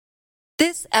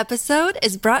This episode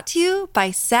is brought to you by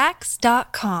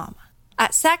Sax.com.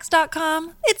 At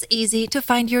Sax.com, it's easy to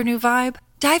find your new vibe.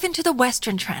 Dive into the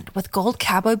Western trend with gold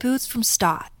cowboy boots from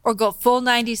Stott, or go full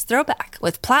 90s throwback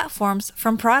with platforms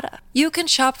from Prada. You can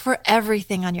shop for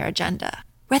everything on your agenda,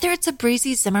 whether it's a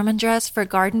breezy Zimmermann dress for a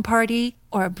garden party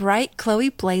or a bright Chloe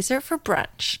blazer for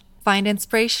brunch. Find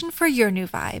inspiration for your new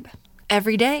vibe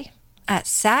every day at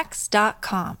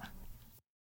Sax.com.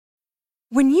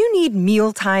 When you need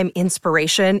mealtime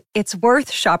inspiration, it's worth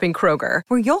shopping Kroger,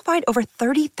 where you'll find over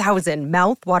 30,000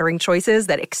 mouth-watering choices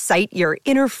that excite your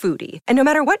inner foodie. And no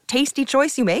matter what tasty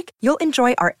choice you make, you'll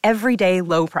enjoy our everyday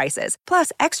low prices,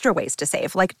 plus extra ways to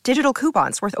save, like digital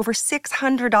coupons worth over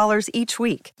 $600 each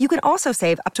week. You can also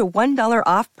save up to $1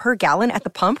 off per gallon at the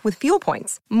pump with fuel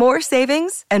points. More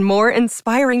savings and more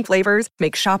inspiring flavors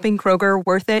make shopping Kroger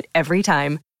worth it every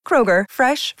time. Kroger,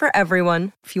 fresh for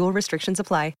everyone. Fuel restrictions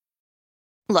apply.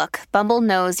 Look, Bumble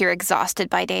knows you're exhausted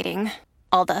by dating.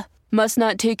 All the, must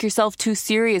not take yourself too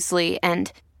seriously, and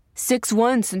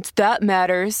 6'1" since that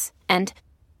matters, and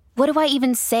what do I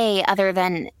even say other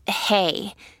than,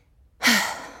 hey?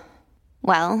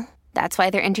 Well, that's why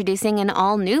they're introducing an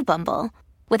all-new Bumble,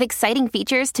 with exciting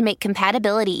features to make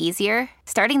compatibility easier,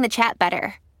 starting the chat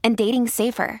better, and dating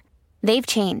safer. They've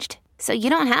changed, so you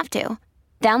don't have to.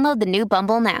 Download the new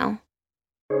Bumble now.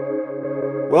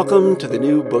 Welcome to the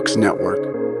New Books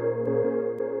Network.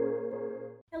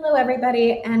 Hello,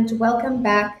 everybody, and welcome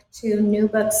back to New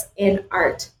Books in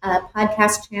Art, a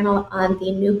podcast channel on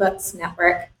the New Books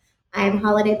Network. I'm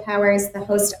Holiday Powers, the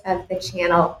host of the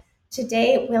channel.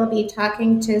 Today, we'll be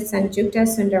talking to Sanjukta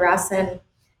Sundararajan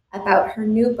about her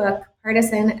new book,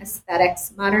 Partisan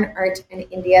Aesthetics, Modern Art and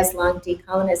India's Long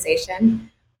Decolonization.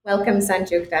 Welcome,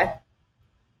 Sanjukta.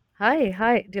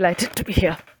 Hi, delighted to be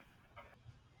here.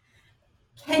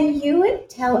 Can you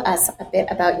tell us a bit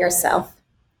about yourself?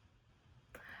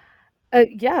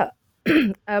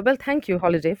 Well, thank you,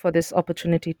 Holiday, for this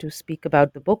opportunity to speak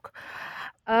about the book.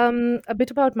 A bit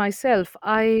about myself.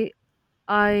 I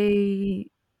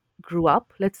grew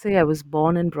up, let's say I was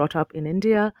born and brought up in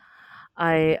India.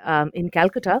 In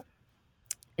Calcutta,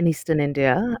 in Eastern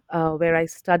India, where I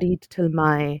studied till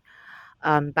my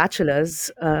bachelor's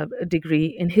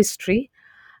degree in history.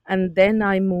 And then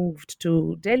I moved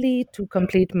to Delhi to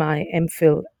complete my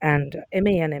MPhil and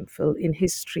MA and MPhil in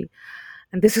history.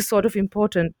 And this is sort of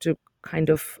important to kind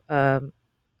of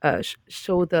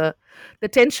show the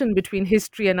tension between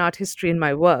history and art history in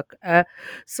my work.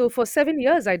 So for 7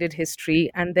 years I did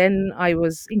history, and then I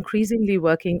was increasingly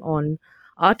working on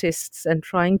artists and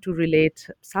trying to relate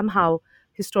somehow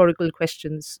historical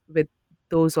questions with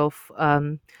those of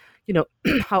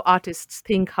how artists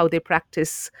think, how they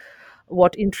practice,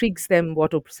 what intrigues them,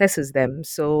 what obsesses them.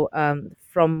 So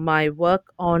from my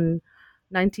work on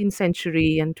 19th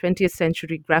century and 20th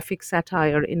century graphic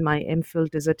satire in my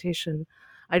MPhil dissertation,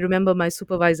 I remember my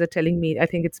supervisor telling me, I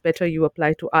think it's better you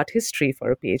apply to art history for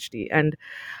a PhD. And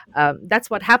that's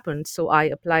what happened. So I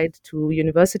applied to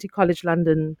University College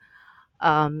London,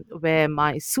 where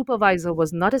my supervisor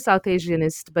was not a South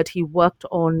Asianist, but he worked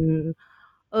on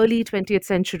early 20th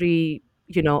century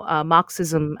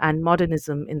Marxism and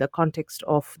modernism in the context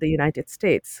of the United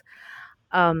States.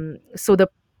 So the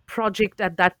project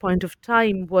at that point of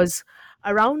time was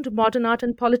around modern art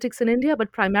and politics in India,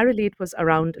 but primarily it was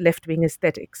around left-wing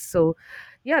aesthetics. So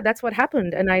yeah, that's what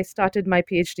happened. And I started my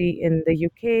PhD in the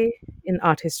UK in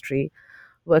art history,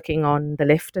 working on the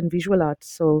left and visual arts.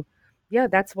 So yeah,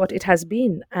 that's what it has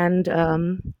been. And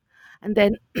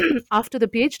then after the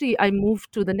PhD, I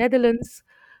moved to the Netherlands,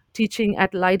 teaching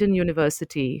at Leiden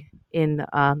University in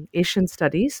Asian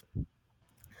Studies.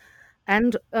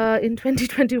 And in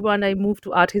 2021, I moved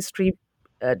to art history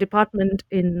department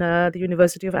in the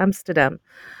University of Amsterdam.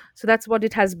 So that's what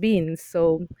it has been.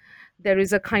 So there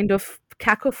is a kind of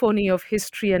cacophony of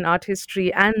history and art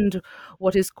history and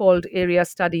what is called area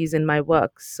studies in my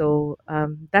work. So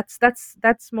that's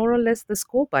more or less the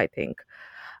scope, I think.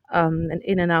 And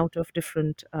in and out of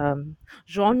different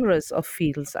genres of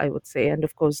fields, I would say, and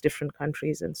of course different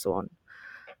countries and so on.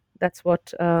 That's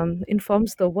what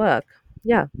informs the work.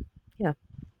 Yeah.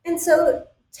 And so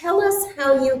tell us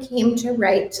how you came to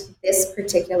write this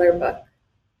particular book.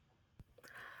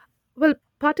 Well,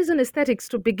 partisan aesthetics,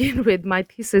 to begin with, my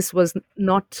thesis was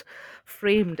not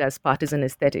framed as partisan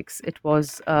aesthetics. It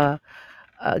was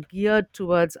geared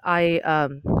towards, back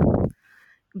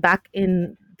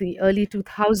in the early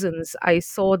 2000s, I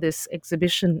saw this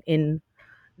exhibition in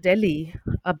Delhi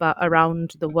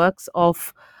around the works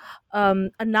of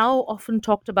a now often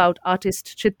talked about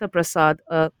artist Chitta Prasad,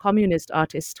 a communist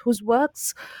artist whose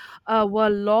works were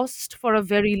lost for a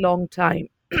very long time.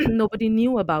 Nobody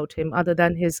knew about him other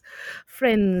than his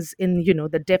friends in,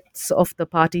 the depths of the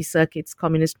party circuits,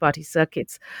 communist party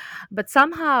circuits. But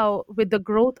somehow, with the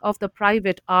growth of the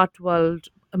private art world,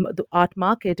 the art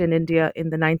market in India in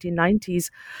the 1990s,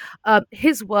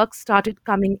 his work started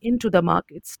coming into the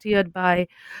market, steered by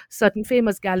certain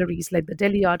famous galleries like the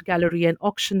Delhi Art Gallery and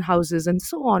auction houses and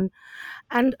so on.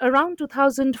 And around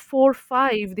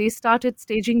 2004-5, they started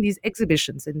staging these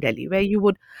exhibitions in Delhi, where you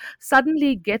would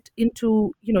suddenly get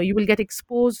into, you will get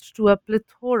exposed to a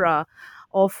plethora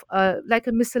of like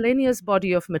a miscellaneous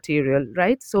body of material,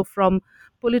 right? So from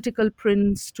political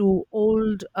prints to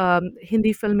old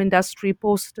Hindi film industry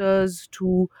posters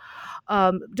to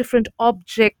different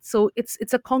objects. So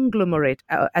it's a conglomerate,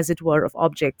 as it were, of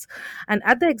objects. And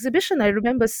at the exhibition, I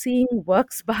remember seeing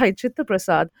works by Chitta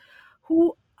Prasad,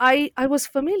 who I was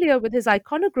familiar with his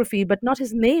iconography, but not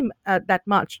his name that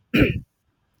much.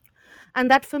 And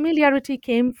that familiarity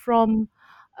came from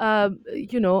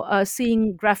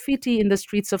seeing graffiti in the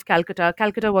streets of Calcutta.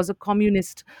 Calcutta was a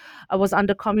communist, was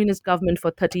under communist government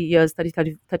for 30 years,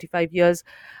 35 years.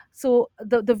 So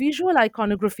the visual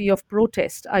iconography of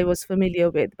protest I was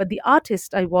familiar with, but the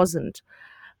artist I wasn't.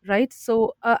 Right.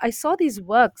 So I saw these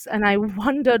works and I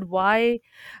wondered why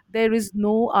there is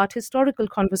no art historical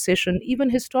conversation,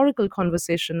 even historical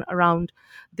conversation around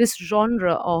this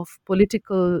genre of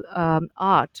political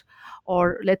art,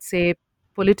 or let's say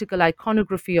political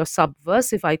iconography or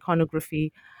subversive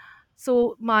iconography.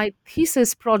 So my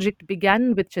thesis project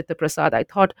began with Chitta Prasad. I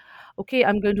thought, okay,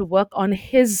 I'm going to work on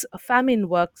his famine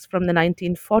works from the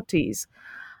 1940s.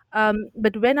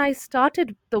 But when I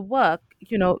started the work,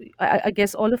 I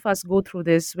guess all of us go through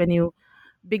this. When you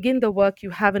begin the work, you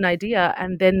have an idea,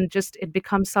 and then just it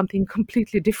becomes something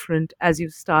completely different as you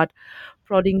start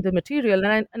prodding the material.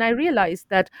 And I realized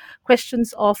that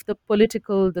questions of the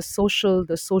political, the social,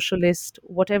 the socialist,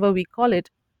 whatever we call it,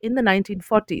 in the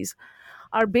 1940s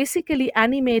are basically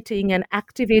animating and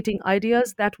activating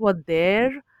ideas that were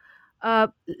there,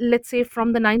 let's say,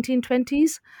 from the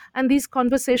 1920s. And these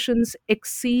conversations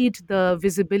exceed the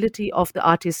visibility of the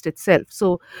artist itself.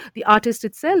 So the artist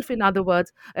itself, in other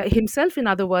words, himself, in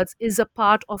other words, is a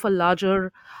part of a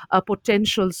larger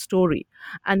potential story.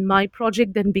 And my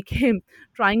project then became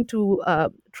trying to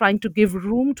give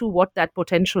room to what that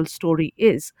potential story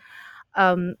is.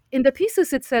 In the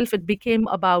thesis itself, it became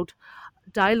about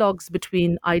dialogues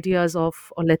between ideas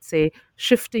of, or let's say,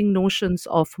 shifting notions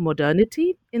of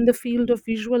modernity in the field of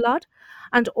visual art,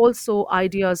 and also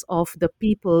ideas of the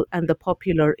people and the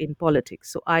popular in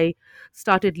politics. So I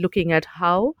started looking at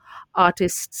how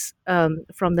artists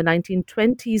from the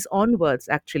 1920s onwards,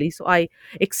 actually, so I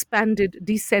expanded,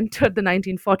 decentered the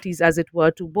 1940s, as it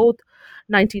were, to both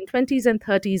 1920s and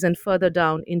 30s, and further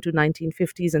down into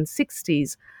 1950s and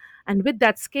 60s. And with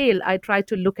that scale, I tried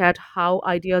to look at how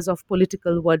ideas of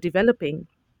political were developing,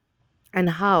 and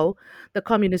how the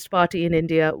Communist Party in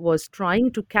India was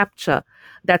trying to capture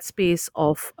that space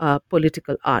of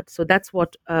political art. So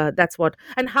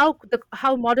and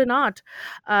how modern art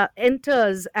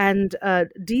enters and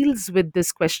deals with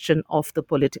this question of the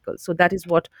political. So that is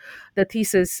what the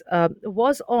thesis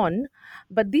was on.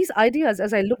 But these ideas,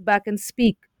 as I look back and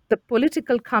speak, the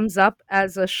political comes up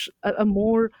as a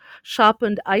more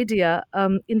sharpened idea.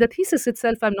 In the thesis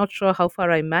itself, I'm not sure how far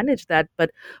I managed that,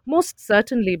 but most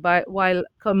certainly, while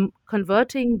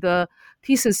converting the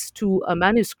thesis to a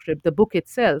manuscript, the book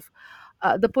itself,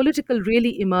 the political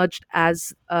really emerged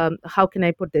as, how can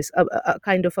I put this, a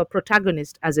kind of a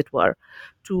protagonist, as it were,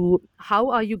 to how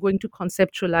are you going to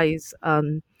conceptualize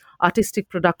artistic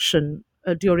production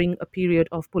during a period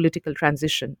of political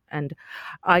transition. And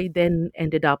I then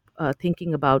ended up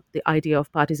thinking about the idea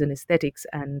of partisan aesthetics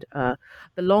and the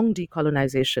long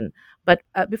decolonization. But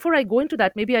before I go into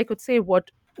that, maybe I could say what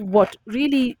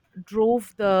really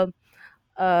drove the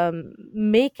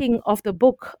making of the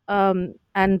book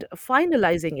and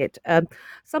finalizing it.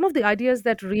 Some of the ideas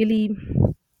that really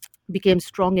became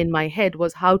strong in my head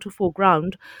was how to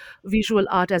foreground visual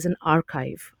art as an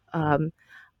archive.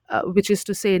 Which is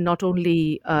to say, not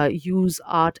only use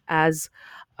art as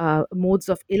modes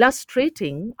of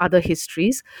illustrating other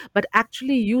histories, but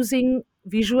actually using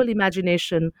visual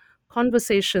imagination,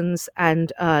 conversations,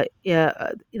 and the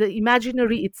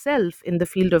imaginary itself in the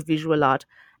field of visual art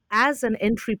as an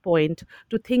entry point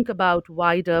to think about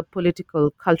wider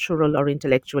political, cultural, or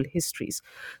intellectual histories.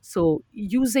 So,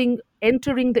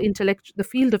 entering the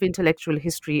field of intellectual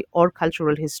history or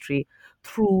cultural history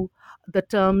through the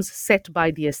terms set by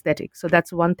the aesthetic. So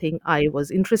that's one thing I was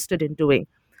interested in doing.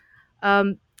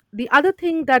 The other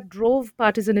thing that drove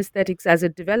partisan aesthetics as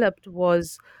it developed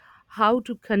was how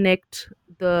to connect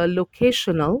the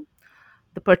locational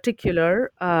the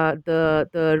particular,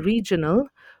 the regional,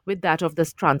 with that of the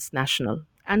transnational,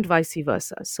 and vice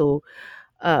versa. So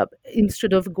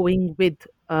instead of going with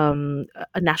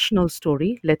a national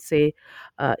story, let's say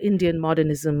Indian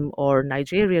modernism or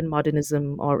Nigerian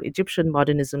modernism or Egyptian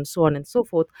modernism, so on and so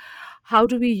forth, how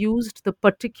do we use the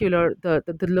particular, the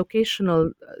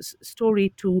locational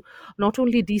story to not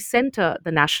only decenter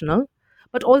the national,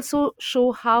 but also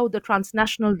show how the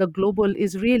transnational, the global,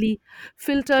 is really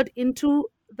filtered into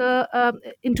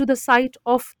the site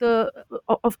of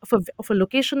of a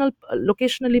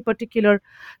locationally particular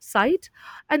site,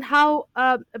 and how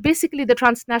basically the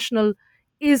transnational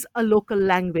is a local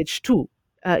language too.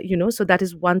 So that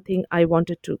is one thing I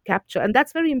wanted to capture, and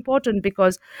that's very important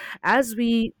because as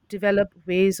we develop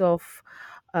ways of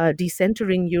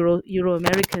decentering Euro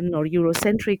American or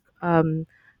Eurocentric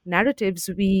narratives,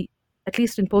 we, at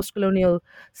least in post-colonial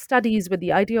studies with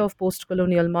the idea of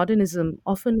post-colonial modernism,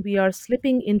 often we are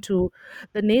slipping into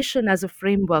the nation as a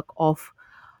framework of,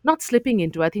 not slipping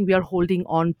into, I think we are holding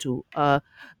on to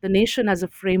the nation as a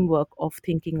framework of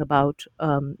thinking about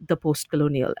the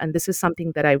post-colonial. And this is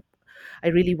something that I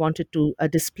really wanted to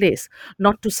displace,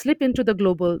 not to slip into the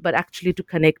global, but actually to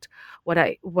connect what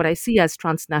I see as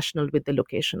transnational with the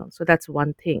locational. So that's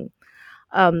one thing.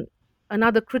 Um,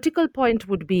 Another critical point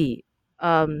would be,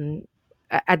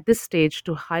 at this stage,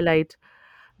 to highlight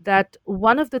that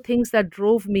one of the things that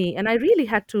drove me, and I really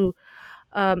had to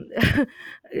um,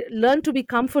 learn to be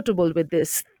comfortable with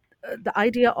this, the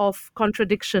idea of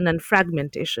contradiction and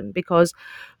fragmentation, because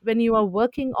when you are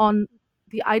working on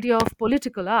the idea of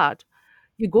political art,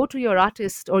 you go to your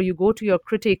artist or you go to your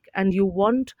critic and you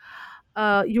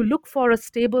look for a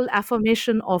stable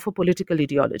affirmation of a political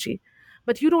ideology,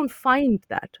 but you don't find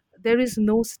that. There is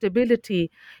no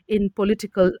stability in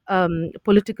political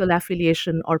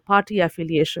affiliation or party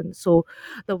affiliation. So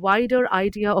the wider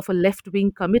idea of a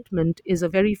left-wing commitment is a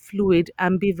very fluid,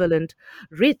 ambivalent,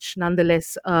 rich,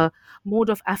 nonetheless,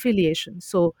 mode of affiliation.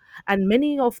 So, and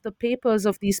many of the papers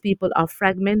of these people are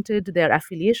fragmented, their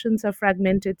affiliations are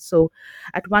fragmented. So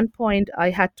at one point,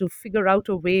 I had to figure out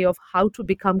a way of how to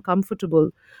become comfortable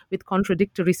with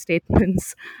contradictory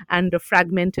statements and a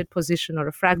fragmented position or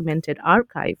a fragmented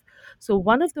archive. So,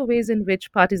 one of the ways in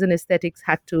which partisan aesthetics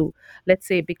had to, let's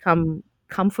say, become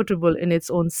comfortable in its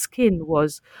own skin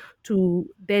was to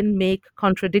then make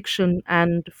contradiction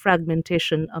and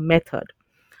fragmentation a method.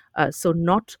 So,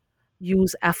 not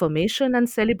use affirmation and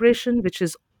celebration, which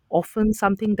is often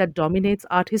something that dominates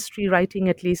art history writing,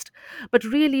 at least, but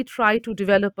really try to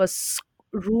develop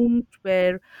room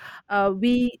where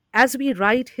as we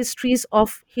write histories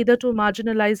of hitherto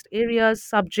marginalized areas,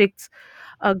 subjects,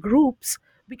 groups,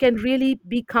 we can really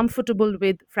be comfortable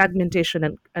with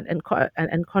fragmentation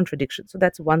and contradiction. So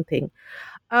that's one thing.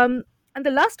 Um, and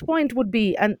the last point would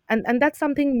be, and that's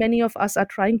something many of us are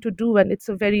trying to do, and it's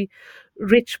a very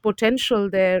rich potential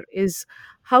there, is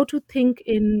how to think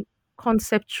in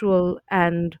conceptual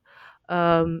and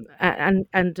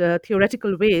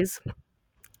theoretical ways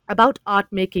about art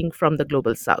making from the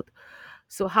global south.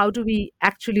 So, how do we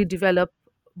actually develop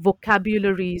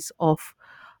vocabularies of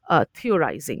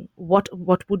theorizing? What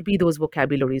would be those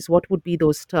vocabularies? What would be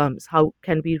those terms? How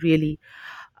can we really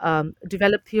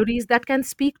develop theories that can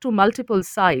speak to multiple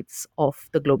sides of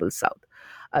the global south?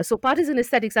 So, partisan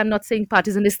aesthetics, I'm not saying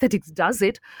partisan aesthetics does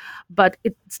it, but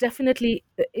it's definitely,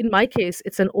 in my case,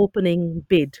 it's an opening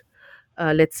bid,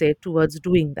 let's say, towards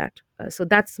doing that. So,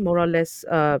 that's more or less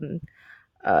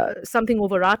something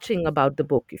overarching about the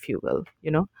book, if you will.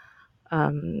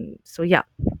 So, yeah.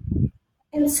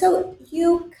 And so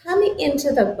you come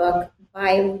into the book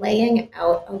by laying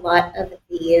out a lot of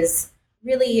these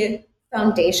really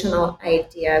foundational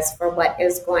ideas for what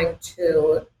is going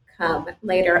to come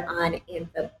later on in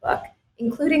the book,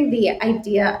 including the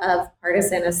idea of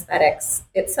partisan aesthetics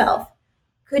itself.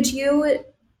 Could you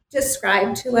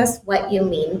describe to us what you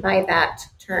mean by that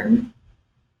term?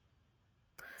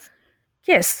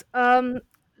 Yes.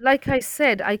 Like I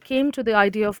said, I came to the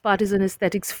idea of partisan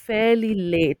aesthetics fairly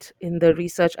late in the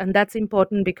research, and that's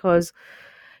important because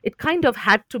it kind of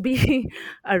had to be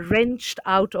wrenched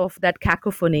out of that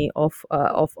cacophony of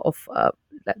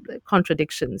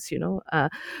contradictions.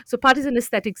 So partisan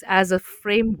aesthetics as a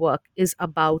framework is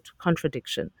about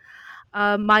contradiction.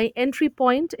 My entry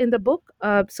point in the book,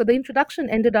 so the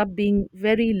introduction ended up being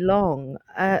very long,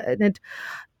 and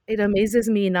it amazes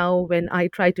me now when I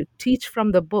try to teach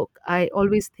from the book. I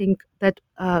always think that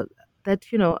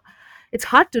it's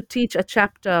hard to teach a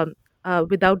chapter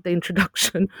without the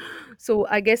introduction. So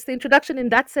I guess the introduction, in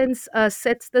that sense,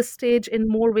 sets the stage in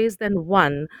more ways than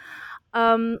one.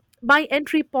 My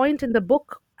entry point in the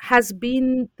book has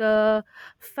been the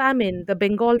famine, the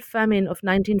Bengal famine of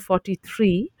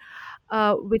 1943,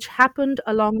 which happened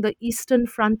along the eastern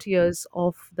frontiers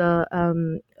of the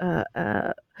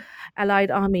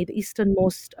Allied Army, the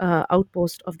easternmost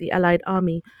outpost of the Allied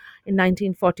Army in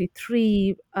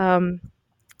 1943.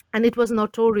 And it was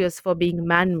notorious for being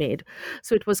man-made.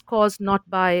 So it was caused not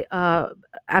by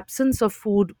absence of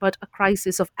food, but a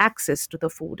crisis of access to the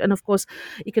food. And of course,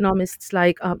 economists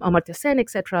like Amartya Sen,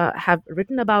 etc., have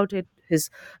written about it. His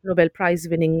Nobel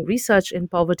Prize-winning research in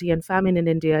poverty and famine in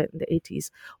India in the 80s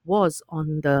was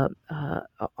on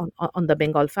the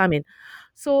Bengal famine.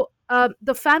 So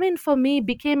the famine for me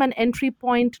became an entry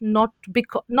point, not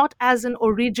as an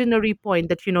originary point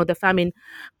that the famine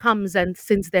comes and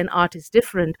since then art is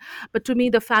different, but to me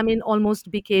the famine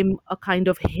almost became a kind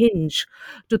of hinge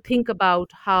to think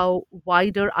about how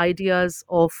wider ideas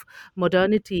of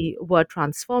modernity were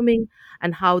transforming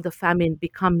and how the famine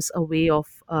becomes a way of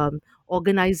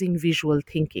organizing visual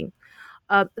thinking.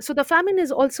 So the famine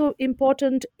is also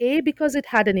important, because it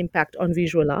had an impact on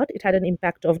visual art. It had an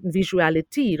impact on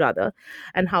visuality, rather,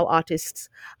 and how artists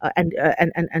and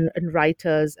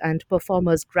writers and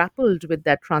performers grappled with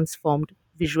that transformed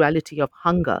visuality of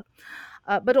hunger.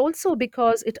 But also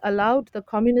because it allowed the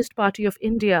Communist Party of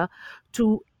India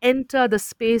to enter the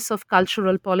space of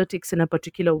cultural politics in a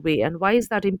particular way. And why is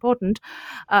that important?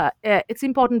 It's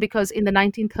important because in the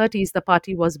 1930s, the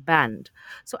party was banned.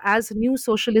 So, as new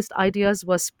socialist ideas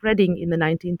were spreading in the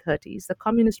 1930s, the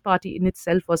Communist Party in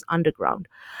itself was underground.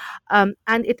 And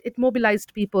it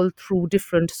mobilized people through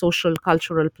different social,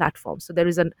 cultural platforms. So, there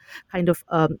is a kind of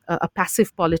a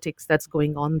passive politics that's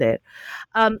going on there.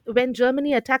 When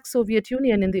Germany attacked Soviet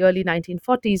Union in the early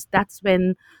 1940s, that's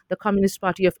when the Communist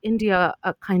Party of India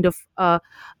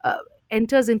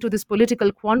enters into this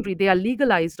political quandary. They are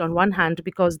legalized on one hand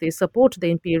because they support the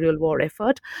imperial war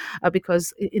effort,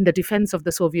 because in the defense of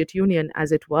the Soviet Union,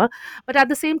 as it were. But at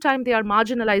the same time, they are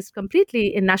marginalized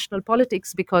completely in national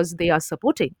politics because they are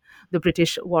supporting the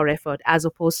British war effort, as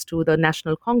opposed to the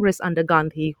National Congress under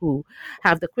Gandhi, who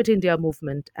have the Quit India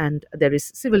movement, and there is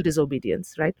civil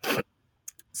disobedience, right?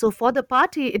 So for the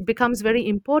party, it becomes very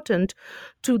important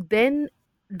to then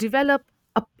develop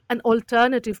an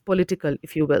alternative political,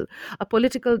 if you will, a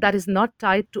political that is not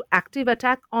tied to active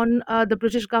attack on the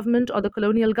British government or the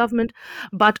colonial government,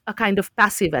 but a kind of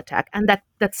passive attack. And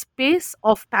that space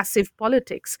of passive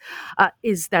politics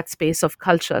is that space of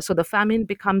culture. So the famine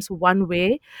becomes one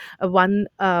way,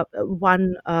 how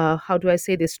do I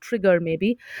say this, trigger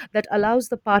maybe, that allows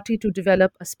the party to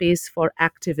develop a space for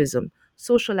activism,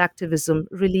 social activism,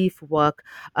 relief work,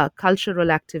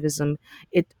 cultural activism.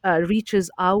 It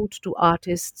reaches out to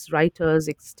artists, writers,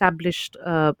 established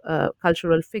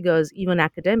cultural figures, even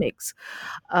academics,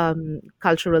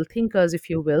 cultural thinkers,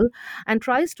 if you will, and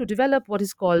tries to develop what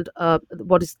is called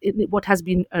what has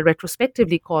been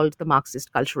retrospectively called the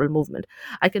Marxist cultural movement.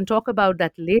 I can talk about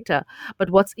that later, but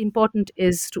what's important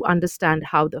is to understand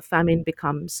how the famine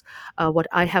becomes what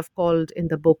I have called in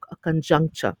the book a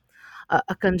conjuncture.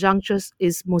 A conjuncture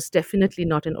is most definitely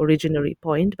not an originary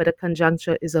point, but a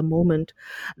conjuncture is a moment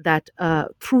that,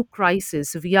 through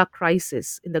crisis, via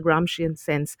crisis, in the Gramscian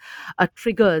sense,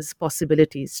 triggers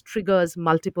possibilities, triggers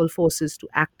multiple forces to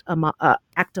act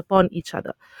upon each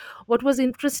other. What was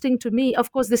interesting to me,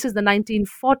 of course, this is the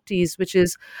 1940s, which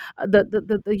is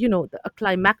a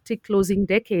climactic closing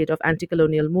decade of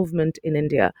anti-colonial movement in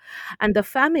India, and the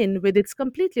famine with its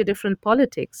completely different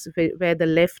politics, where the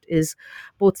left is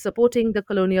both supporting the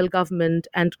colonial government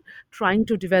and trying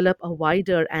to develop a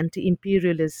wider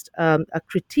anti-imperialist a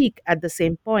critique at the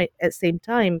same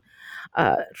time,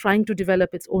 trying to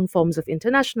develop its own forms of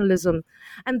internationalism.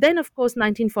 And then, of course,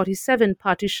 1947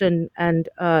 partition and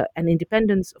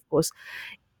independence, of course.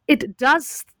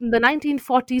 The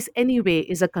 1940s anyway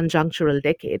is a conjunctural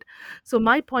decade. So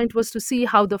my point was to see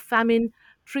how the famine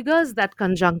triggers that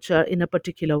conjuncture in a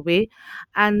particular way.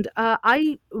 And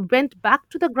I went back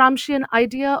to the Gramscian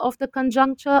idea of the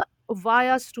conjuncture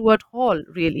via Stuart Hall,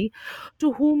 really,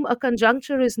 to whom a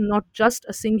conjuncture is not just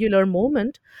a singular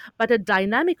moment, but a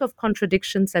dynamic of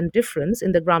contradictions and difference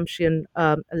in the Gramscian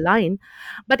line.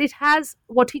 But it has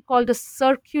what he called a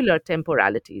circular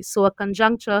temporality. So a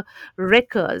conjuncture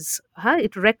recurs.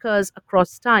 It recurs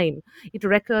across time. It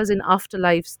recurs in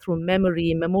afterlives through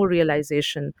memory,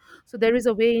 memorialization. So there is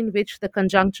a way in which the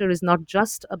conjuncture is not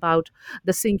just about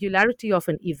the singularity of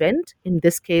an event, in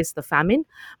this case the famine,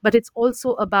 but it's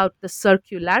also about the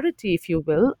circularity, if you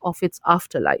will, of its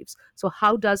afterlives. So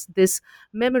how does this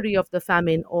memory of the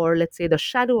famine, or let's say the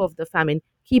shadow of the famine,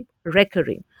 keep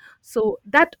recurring? So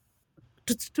that,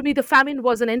 to me, the famine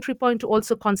was an entry point to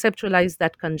also conceptualize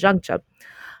that conjuncture.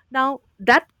 Now,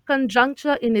 that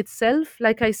conjuncture in itself,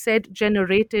 like I said,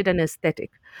 generated an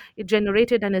aesthetic. It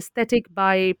generated an aesthetic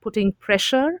by putting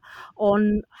pressure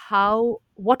on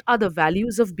what are the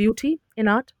values of beauty in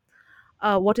art,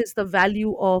 what is the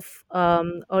value of,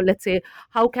 or let's say,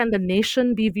 how can the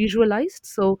nation be visualized?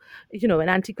 So, in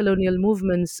anti colonial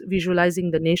movements, visualizing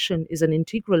the nation is an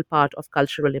integral part of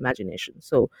cultural imagination.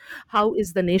 So, how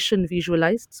is the nation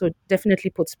visualized? So, it definitely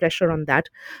puts pressure on that.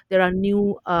 There are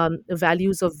new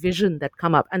values of vision that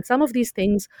come up. And some of these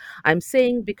things I'm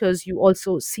saying because you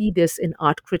also see this in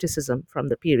art criticism from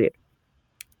the period.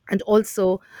 And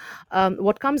also,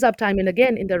 what comes up time and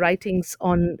again in the writings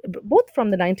on both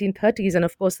from the 1930s and,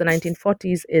 of course, the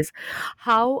 1940s is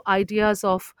how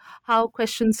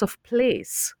questions of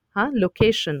place,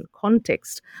 location,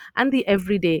 context, and the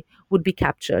everyday would be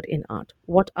captured in art.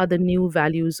 What are the new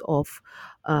values of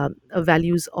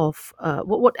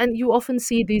what? And you often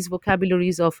see these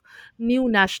vocabularies of new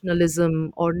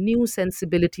nationalism or new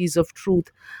sensibilities of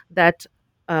truth that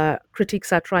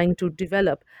critics are trying to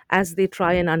develop as they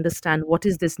try and understand what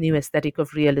is this new aesthetic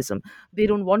of realism. They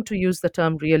don't want to use the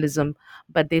term realism,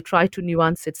 but they try to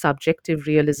nuance it: subjective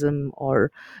realism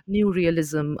or new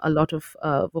realism, a lot of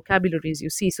vocabularies you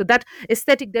see. So that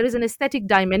aesthetic, there is an aesthetic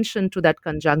dimension to that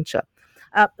conjuncture.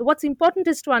 What's important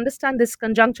is to understand this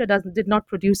conjuncture did not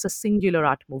produce a singular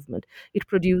art movement. It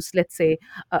produced, let's say,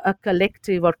 a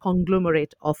collective or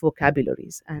conglomerate of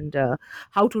vocabularies. And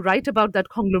how to write about that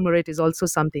conglomerate is also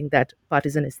something that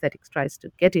partisan aesthetics tries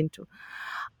to get into.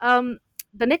 Um,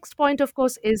 the next point, of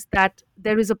course, is that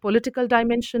there is a political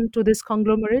dimension to this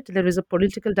conglomerate. There is a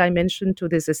political dimension to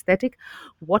this aesthetic.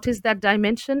 What is that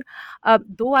dimension?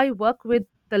 Though I work with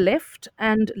the left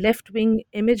and left wing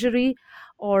imagery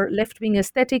or left wing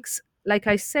aesthetics, like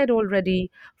I said already,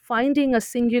 finding a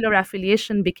singular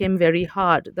affiliation became very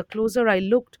hard. The closer I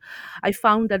looked, I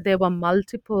found that there were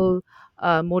multiple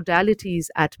modalities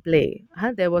at play.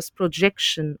 There was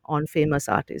projection on famous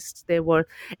artists. There were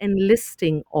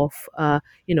enlisting of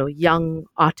young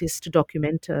artist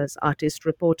documenters, artist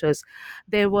reporters.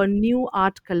 There were new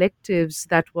art collectives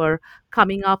that were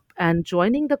coming up and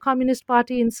joining the Communist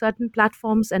Party in certain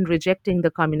platforms and rejecting the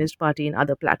Communist Party in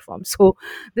other platforms. So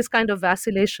this kind of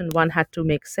vacillation one had to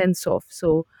make sense of.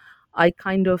 So I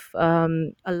kind of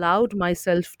allowed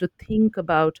myself to think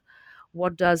about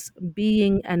what does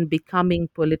being and becoming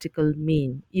political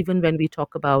mean, even when we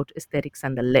talk about aesthetics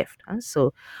and the left.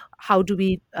 So how do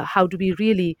we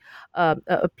really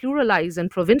pluralize and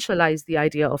provincialize the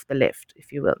idea of the left,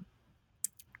 if you will?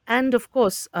 And of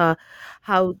course,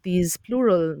 how these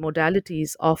plural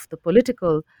modalities of the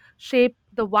political shape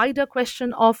the wider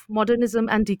question of modernism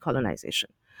and decolonization.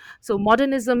 So,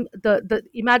 modernism, the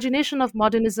imagination of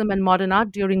modernism and modern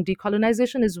art during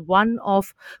decolonization is one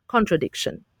of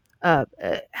contradiction.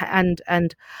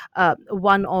 And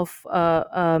one of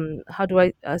how do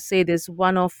I say this?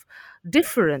 One of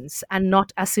difference and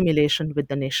not assimilation with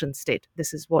the nation state.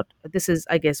 This is,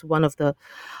 I guess, one of the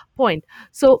point.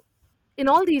 So in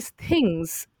all these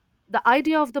things, the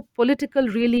idea of the political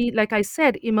really, like I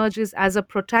said, emerges as a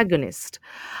protagonist.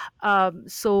 In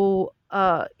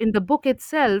the book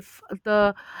itself,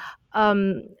 the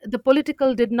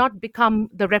political did not become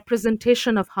the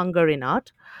representation of hunger in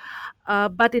art,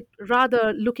 but it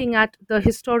rather looking at the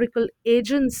historical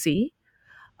agency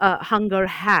hunger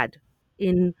had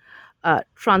in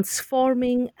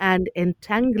transforming and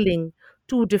entangling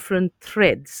two different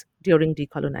threads during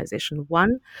decolonization.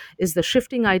 One is the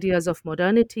shifting ideas of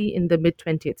modernity in the mid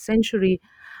 20th century,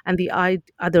 and the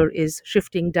other is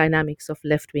shifting dynamics of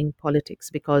left wing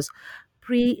politics, because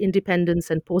pre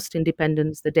independence and post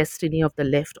independence, the destiny of the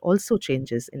left also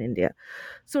changes in India.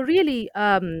 So, really,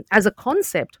 as a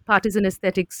concept, partisan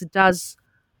aesthetics does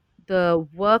the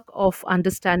work of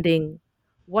understanding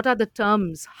what are the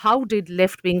terms, how did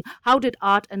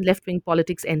art and left wing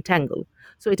politics entangle.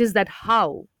 So it is that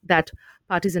how that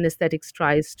partisan aesthetics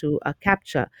tries to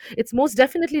capture. It's most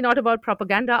definitely not about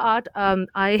propaganda art.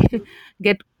 I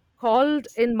get called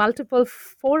in multiple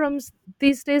forums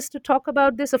these days to talk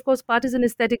about this. Of course, partisan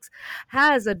aesthetics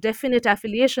has a definite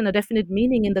affiliation, a definite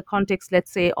meaning in the context,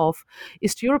 let's say, of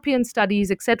East European studies,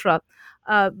 etc.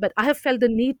 But I have felt the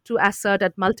need to assert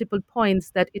at multiple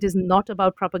points that it is not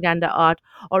about propaganda art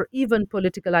or even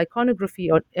political iconography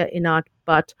in art,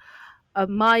 but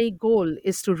my goal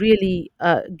is to really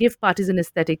give partisan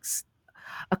aesthetics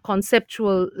a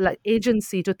conceptual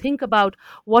agency to think about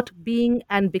what being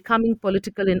and becoming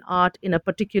political in art in a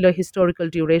particular historical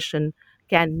duration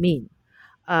can mean.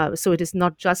 So it is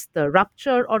not just the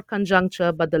rupture or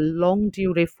conjuncture, but the long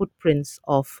durée footprints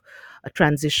of a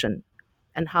transition.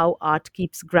 and how art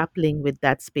keeps grappling with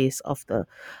that space of the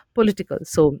political.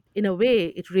 So, in a way,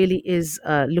 it really is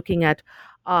looking at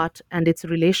art and its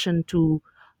relation to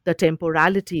the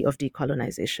temporality of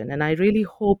decolonization. And I really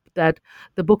hope that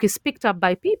the book is picked up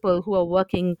by people who are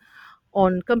working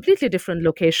on completely different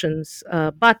locations,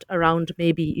 but around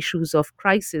maybe issues of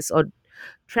crisis or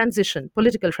transition,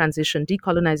 political transition,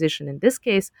 decolonization in this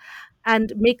case,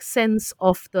 and make sense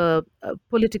of the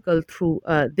political through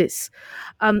this.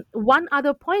 One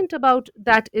other point about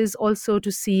that is also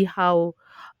to see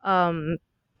um,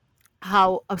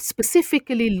 how a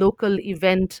specifically local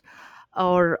event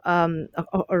or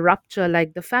a rupture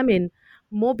like the famine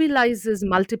mobilizes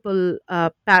multiple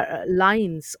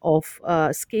lines of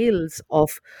scales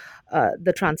of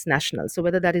the transnational. So,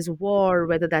 whether that is war,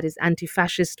 whether that is anti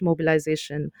fascist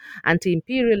mobilization, anti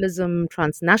imperialism,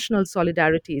 transnational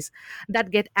solidarities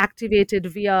that get activated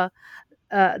via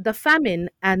the famine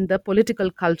and the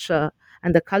political culture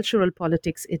and the cultural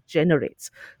politics it generates.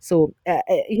 So,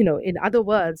 in other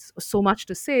words, so much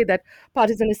to say that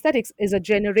partisan aesthetics is a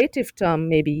generative term,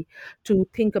 maybe, to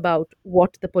think about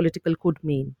what the political could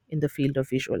mean in the field of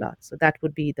visual art. So that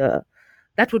would be the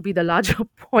larger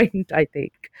point, I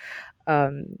think.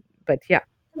 But yeah.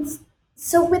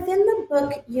 So within the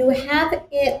book, you have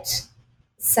it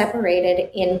separated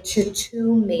into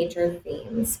two major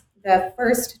themes. The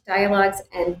first, Dialogues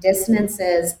and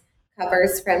Dissonances,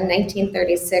 covers from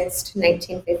 1936 to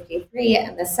 1953,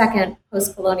 and the second,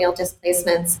 Post-Colonial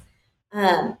Displacements,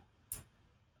 um,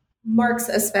 marks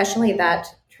especially that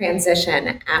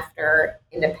transition after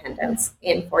independence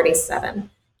in 47.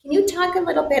 Can you talk a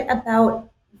little bit about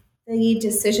the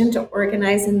decision to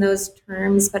organize in those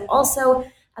terms, but also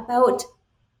about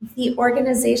the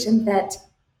organization that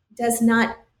does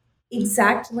not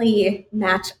exactly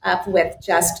match up with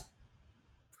just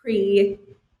pre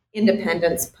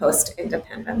independence, post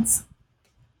independence?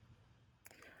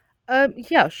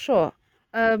 Yeah, sure.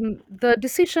 The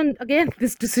decision, again,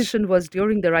 this decision was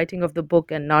during the writing of the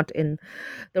book and not in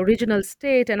the original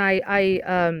state. And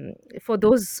for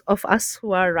those of us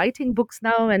who are writing books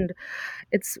now, and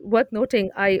it's worth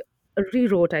noting, I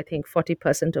rewrote, I think,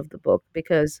 40% of the book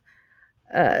because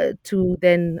to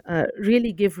then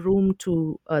really give room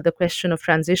to the question of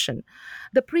transition.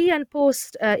 The pre and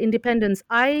post independence,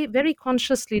 I very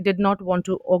consciously did not want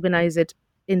to organize it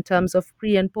in terms of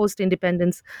pre and post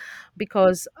independence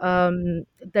because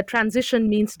the transition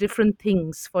means different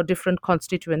things for different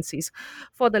constituencies.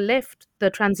 For the left, the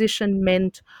transition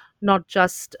meant not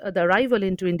just the arrival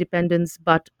into independence,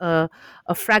 but a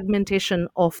fragmentation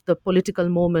of the political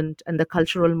moment and the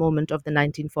cultural moment of the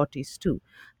 1940s too.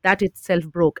 That itself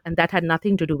broke, and that had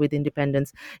nothing to do with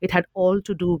independence. It had all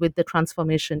to do with the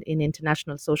transformation in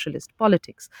international socialist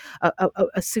politics,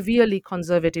 a severely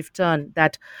conservative turn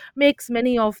that makes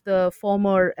many of the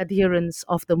former adherents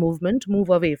of the movement move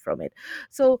away from it.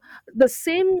 So the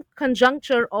same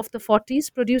conjuncture of the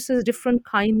 40s produces different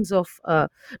kinds of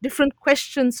different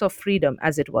questions of freedom,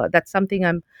 as it were. That's something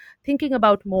I'm thinking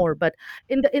about more. But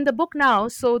in the book now,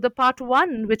 so the part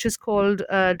one, which is called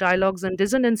Dialogues and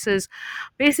Dissonances,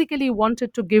 basically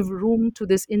wanted to give room to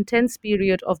this intense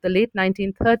period of the late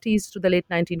 1930s to the late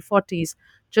 1940s,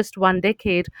 just one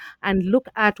decade, and look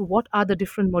at what are the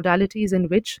different modalities in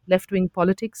which left wing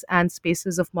politics and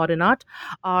spaces of modern art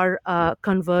are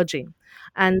converging.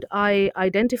 And I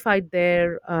identified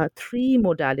there three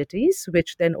modalities,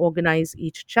 which then organize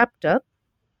each chapter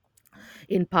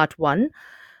in part one.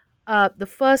 The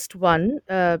first one,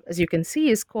 as you can see,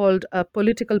 is called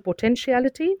political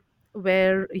potentiality,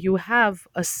 where you have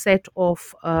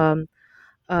um,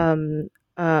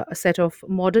 a set of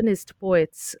modernist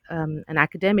poets and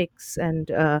academics and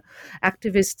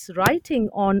activists writing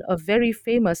on a very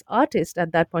famous artist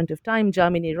at that point of time,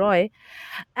 Jamini Roy.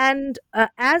 And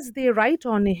as they write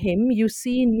on him, you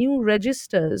see new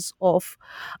registers of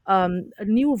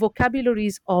new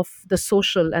vocabularies of the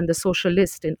social and the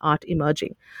socialist in art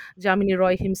emerging. Jamini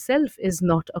Roy himself is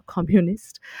not a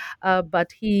communist,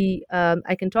 but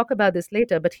I can talk about this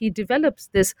later, but he develops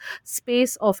this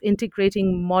space of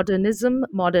integrating modernism,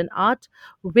 modern art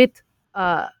with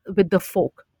the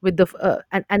folk, with the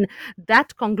and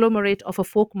that conglomerate of a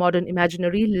folk modern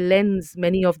imaginary lends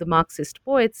many of the Marxist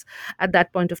poets at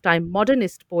that point of time,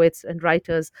 modernist poets and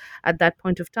writers at that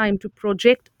point of time, to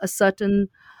project a certain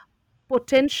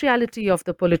potentiality of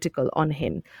the political on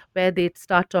him, where they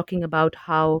start talking about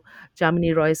how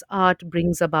Jamini Roy's art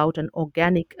brings about an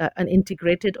organic, an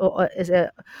integrated, or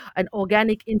an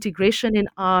organic integration in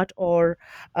art, or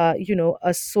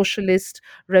a socialist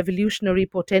revolutionary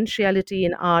potentiality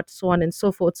in art, so on and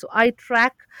so forth. So I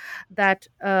track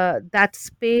that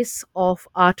space of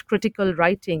art critical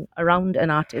writing around an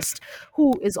artist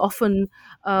who is often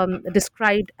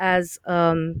described as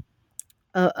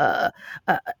a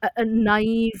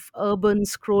naive urban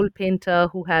scroll painter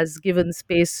who has given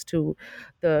space to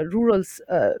the rural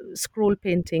scroll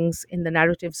paintings in the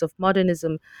narratives of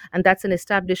modernism. And that's an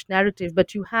established narrative.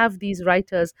 But you have these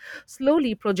writers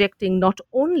slowly projecting not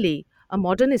only a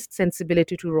modernist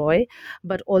sensibility to Roy,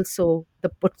 but also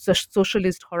the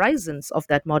socialist horizons of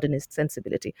that modernist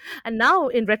sensibility. And now,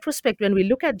 in retrospect, when we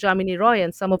look at Jamini Roy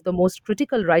and some of the most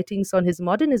critical writings on his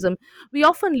modernism, we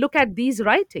often look at these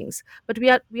writings, but we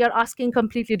are asking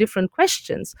completely different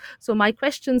questions. So my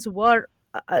questions were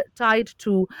tied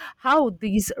to how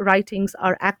these writings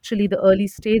are actually the early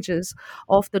stages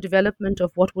of the development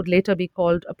of what would later be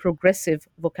called a progressive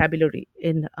vocabulary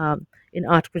in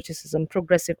art criticism,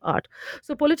 progressive art.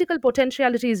 So political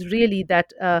potentiality is really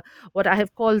that what I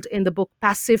have called in the book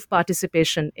passive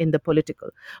participation in the political,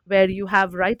 where you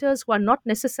have writers who are not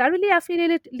necessarily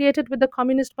affiliated with the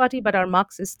Communist Party but are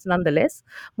Marxists nonetheless,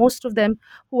 most of them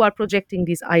who are projecting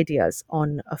these ideas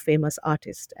on a famous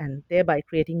artist and thereby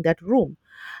creating that room.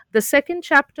 The second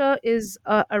chapter is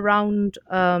around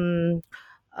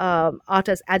art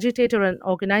as agitator and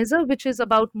organizer, which is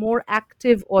about more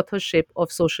active authorship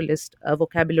of socialist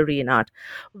vocabulary in art,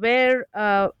 where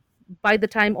by the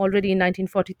time already in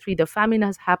 1943 the famine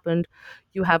has happened,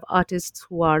 you have artists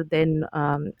who are then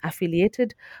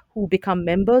affiliated, who become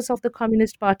members of the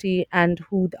Communist Party, and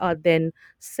who are then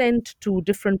sent to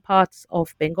different parts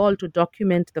of Bengal to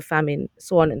document the famine,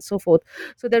 so on and so forth.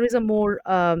 So there is a more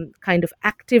kind of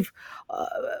active,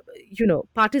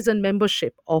 partisan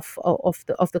membership of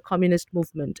the communist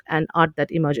movement and art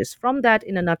that emerges from that,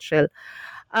 in a nutshell.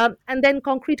 And then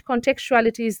concrete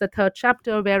contextuality is the third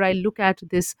chapter, where I look at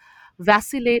this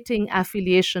vacillating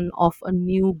affiliation of a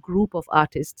new group of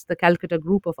artists, the Calcutta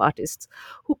group of artists,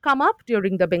 who come up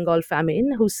during the Bengal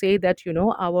famine, who say that,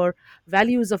 our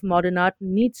values of modern art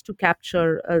needs to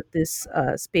capture this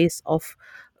space of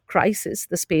crisis,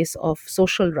 the space of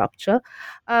social rupture.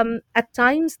 At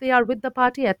times they are with the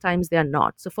party, at times they are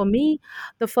not. So for me,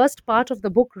 the first part of the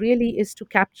book really is to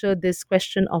capture this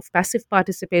question of passive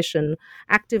participation,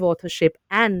 active authorship,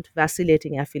 and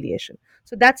vacillating affiliation.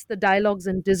 So that's the dialogues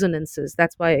and dissonances.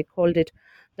 That's why I called it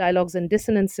dialogues and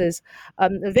dissonances.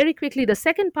 Very quickly, the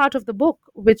second part of the book,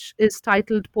 which is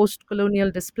titled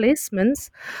Post-Colonial Displacements,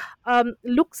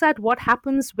 looks at what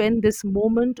happens when this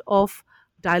moment of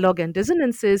dialogue and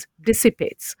dissonances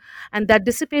dissipates. And that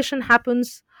dissipation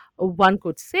happens, one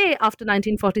could say, after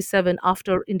 1947,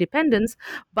 after independence,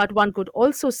 but one could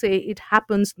also say it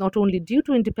happens not only due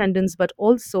to independence, but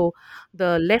also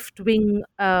the left-wing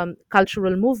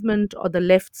cultural movement, or the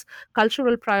left's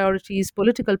cultural priorities,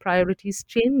 political priorities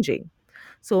changing.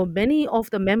 So many of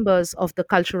the members of the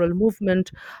cultural movement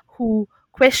who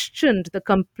questioned the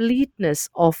completeness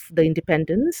of the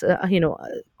independence,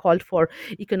 called for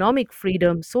economic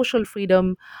freedom, social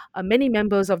freedom. Many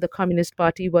members of the Communist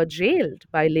Party were jailed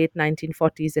by late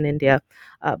 1940s in India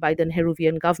by the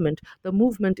Nehruvian government. The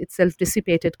movement itself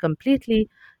dissipated completely,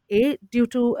 due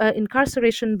to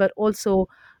incarceration, but also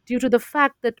due to the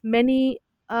fact that many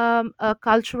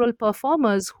cultural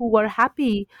performers who were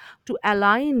happy to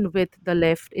align with the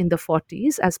left in the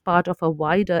 40s as part of a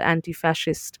wider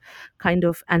anti-fascist kind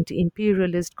of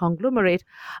anti-imperialist conglomerate,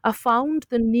 found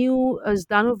the new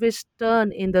Zdanovist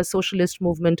turn in the socialist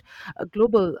movement,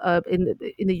 global, in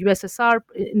the USSR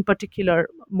in particular,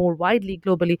 more widely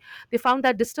globally. They found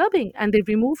that disturbing and they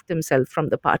removed themselves from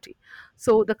the party.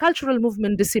 So the cultural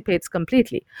movement dissipates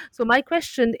completely. So my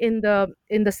question in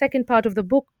the second part of the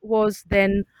book was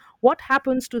then, what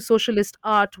happens to socialist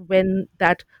art when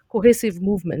that cohesive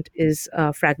movement is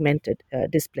fragmented,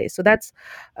 displaced? So that's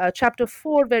chapter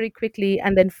 4 very quickly,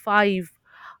 and then 5.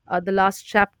 The last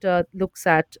chapter looks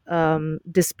at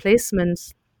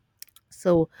displacements.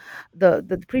 So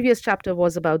the previous chapter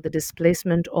was about the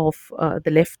displacement of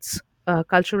the left's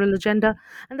cultural agenda,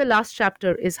 and the last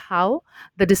chapter is how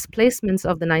the displacements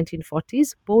of the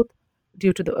 1940s, both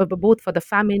for the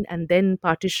famine and then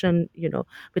partition,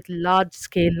 with large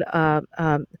scale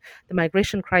the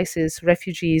migration crisis,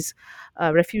 refugee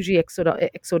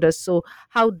exodus. So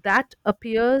how that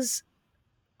appears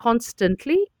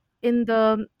constantly in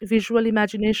the visual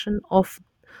imagination of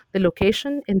the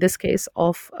location, in this case,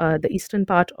 of the eastern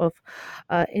part of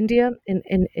India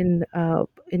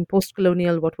in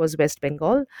post-colonial what was West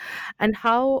Bengal, and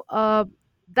how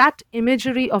that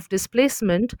imagery of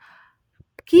displacement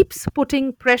keeps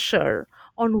putting pressure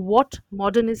on what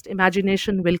modernist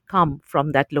imagination will come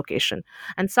from that location.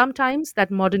 And sometimes that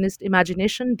modernist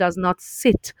imagination does not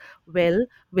sit well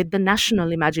with the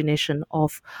national imagination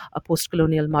of a post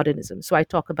colonial modernism. So I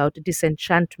talk about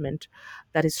disenchantment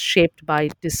that is shaped by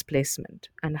displacement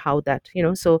and how that,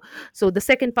 so the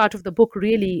second part of the book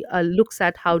really looks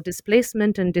at how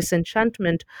displacement and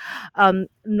disenchantment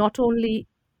not only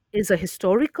is a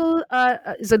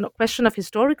question of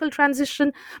historical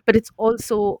transition, but it's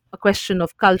also a question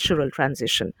of cultural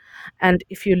transition. And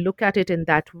if you look at it in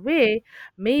that way,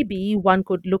 maybe one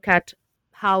could look at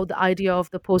how the idea of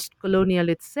the post-colonial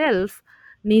itself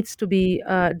needs to be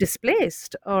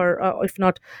displaced, or if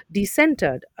not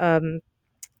decentered.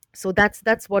 So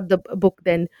that's what the book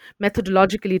then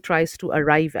methodologically tries to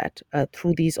arrive at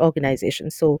through these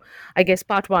organizations. So I guess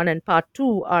part one and part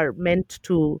two are meant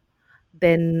to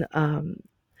then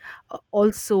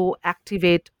also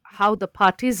activate how the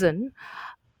partisan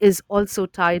is also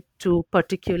tied to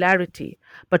particularity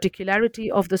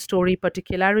of the story,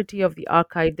 particularity of the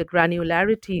archive, the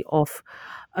granularity of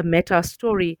a meta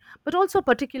story, but also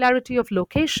particularity of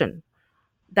location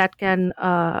that can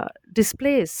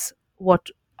displace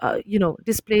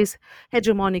displace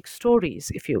hegemonic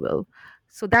stories, if you will.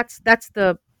 So that's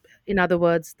the, in other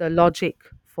words, the logic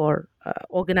for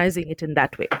organizing it in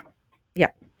that way.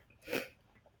 Yeah.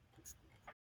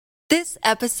 This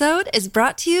episode is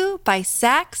brought to you by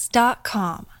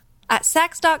Sax.com. At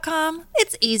Sax.com,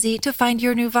 it's easy to find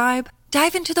your new vibe.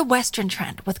 Dive into the Western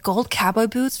trend with gold cowboy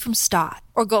boots from Stott,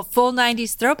 or go full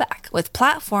 90s throwback with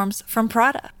platforms from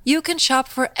Prada. You can shop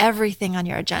for everything on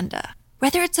your agenda,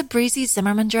 whether it's a breezy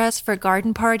Zimmermann dress for a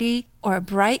garden party or a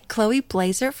bright Chloe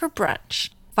blazer for brunch.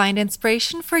 Find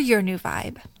inspiration for your new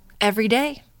vibe every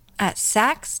day at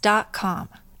Sax.com.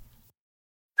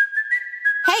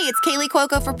 Hey, it's Kaylee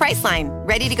Cuoco for Priceline.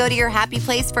 Ready to go to your happy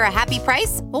place for a happy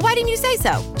price? Well, why didn't you say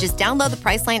so? Just download the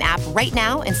Priceline app right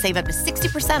now and save up to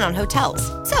 60% on hotels.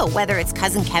 So whether it's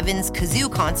Cousin Kevin's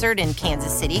Kazoo concert in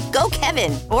Kansas City, go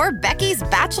Kevin, or Becky's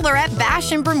Bachelorette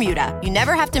Bash in Bermuda, you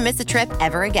never have to miss a trip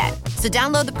ever again. So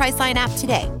download the Priceline app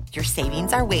today. Your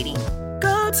savings are waiting.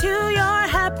 Go to your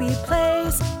happy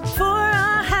place for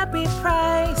a happy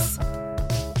price.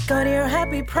 Go to your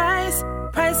happy price,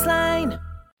 Priceline.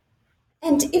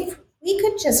 And if we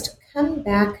could just come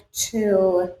back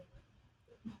to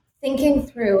thinking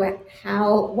through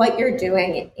what you're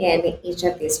doing in each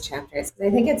of these chapters, because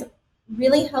I think it's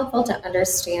really helpful to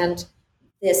understand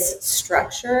this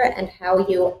structure and how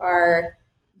you are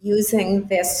using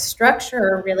this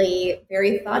structure really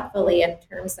very thoughtfully in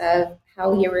terms of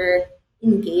how you're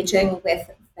engaging with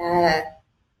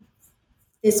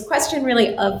this question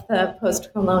really of the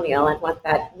post-colonial and what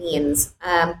that means.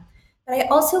 But I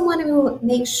also want to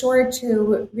make sure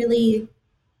to really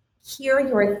hear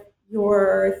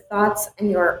your thoughts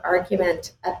and your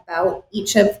argument about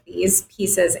each of these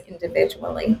pieces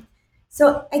individually.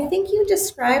 So I think you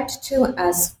described to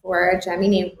us for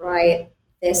Jamini Roy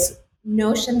this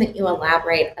notion that you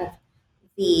elaborate of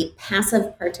the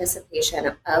passive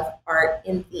participation of art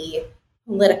in the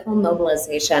political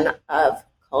mobilization of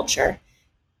culture.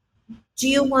 Do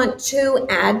you want to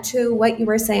add to what you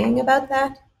were saying about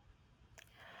that?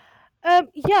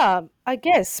 Yeah, I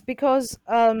guess because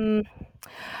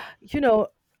you know,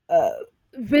 uh,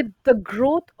 with the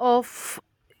growth of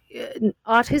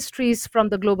art histories from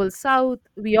the global south,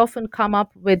 we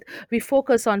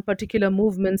focus on particular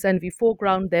movements and we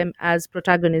foreground them as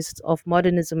protagonists of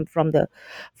modernism from the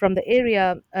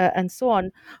area, and so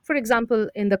on. For example,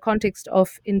 in the context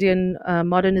of Indian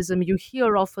modernism, you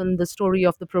hear often the story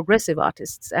of the progressive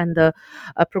artists and the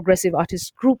progressive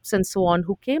artist groups and so on,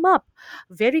 who came up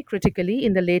very critically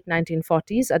in the late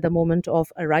 1940s at the moment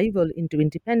of arrival into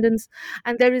independence.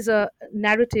 And there is a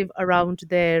narrative around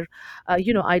their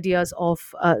ideas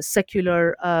of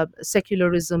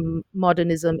secularism,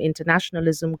 modernism,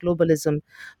 internationalism, globalism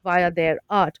via their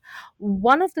art.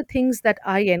 One of the things that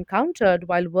I encountered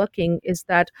while working is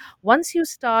that once you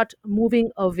start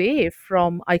moving away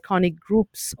from iconic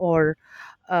groups or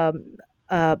um,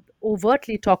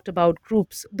 overtly talked about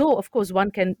groups, though of course one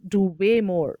can do way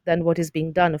more than what is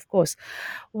being done, of course.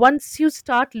 Once you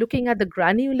start looking at the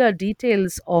granular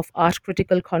details of art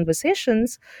critical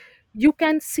conversations, you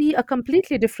can see a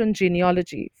completely different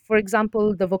genealogy. For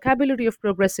example, the vocabulary of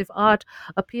progressive art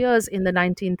appears in the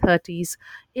 1930s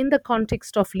in the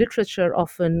context of literature,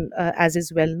 often, as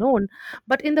is well known,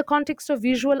 but in the context of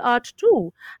visual art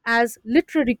too, as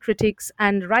literary critics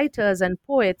and writers and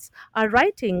poets are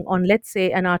writing on, let's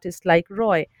say, an artist like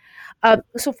Roy.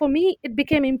 So for me, it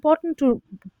became important to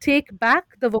take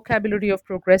back the vocabulary of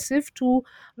progressive to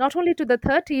not only to the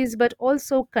 30s, but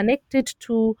also connect it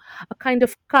to a kind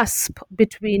of cusp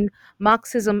between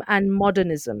Marxism and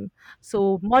modernism.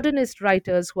 So modernist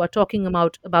writers who are talking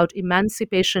about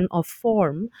emancipation of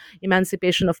form,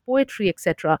 emancipation of poetry,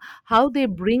 etc., how they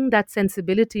bring that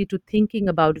sensibility to thinking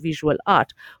about visual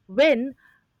art. When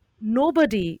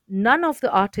none of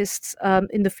the artists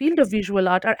in the field of visual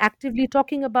art are actively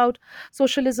talking about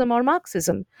socialism or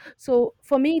Marxism. So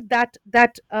for me, that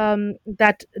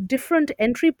different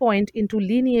entry point into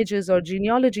lineages or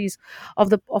genealogies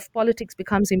of politics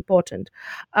becomes important.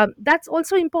 That's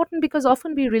also important because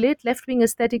often we relate left wing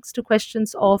aesthetics to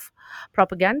questions of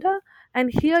propaganda. And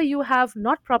here you have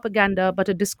not propaganda, but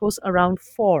a discourse around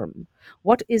form.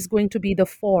 What is going to be the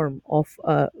form of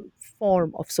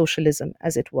socialism,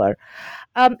 as it were?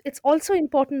 It's also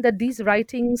important that these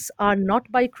writings are not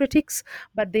by critics,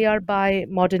 but they are by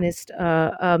modernist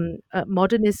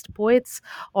poets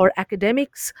or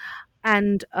academics,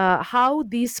 and how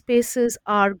these spaces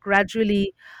are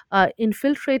gradually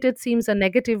infiltrated seems a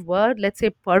negative word. Let's say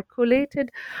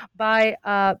percolated by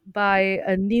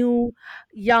a new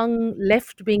young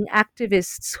left wing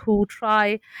activists who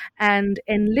try and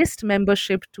enlist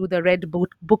membership to the Red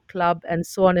Book Club and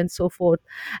so on and so forth,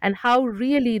 and how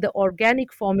really the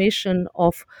organic formation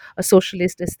of a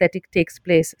socialist aesthetic takes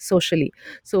place socially.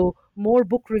 So more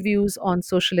book reviews on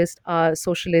socialist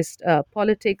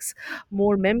politics,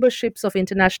 more memberships of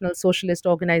international socialist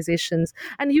organizations,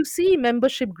 and you see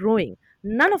membership growing.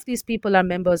 None of these people are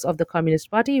members of the Communist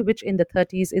Party, which in the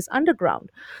 30s is underground.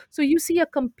 So you see a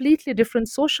completely different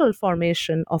social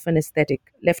formation of an aesthetic,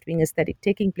 left wing aesthetic,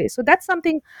 taking place. So that's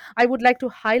something I would like to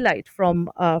highlight from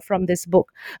this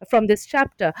book, from this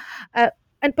chapter.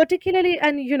 And particularly,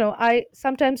 and I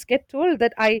sometimes get told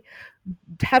that I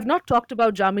have not talked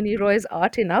about Jamini Roy's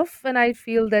art enough, and I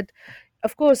feel that,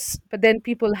 of course, but then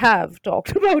people have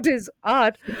talked about his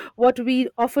art. What we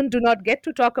often do not get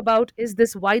to talk about is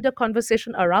this wider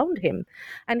conversation around him.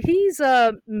 And he's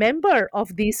a member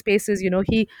of these spaces.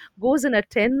 He goes and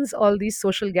attends all these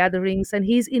social gatherings, and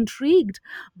he's intrigued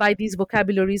by these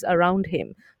vocabularies around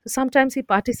him. So sometimes he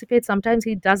participates, sometimes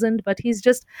he doesn't, but he's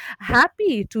just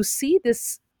happy to see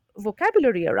this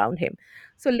vocabulary around him.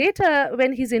 So later,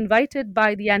 when he's invited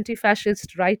by the anti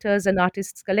fascist writers and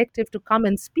artists collective to come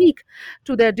and speak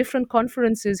to their different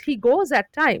conferences, he goes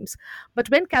at times. But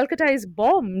when Calcutta is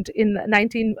bombed in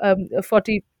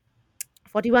 1940,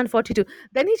 41, 42,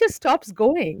 then he just stops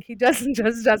going. He doesn't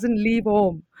leave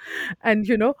home. And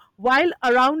while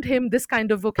around him this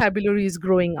kind of vocabulary is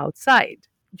growing outside.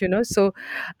 So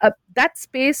that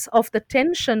space of the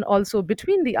tension also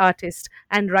between the artist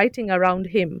and writing around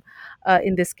him,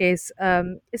 in this case,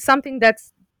 is something that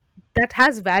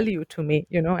has value to me,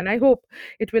 and I hope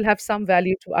it will have some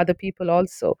value to other people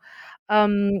also.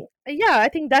 Yeah, I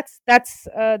think that's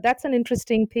an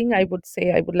interesting thing. I would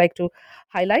say I would like to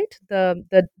highlight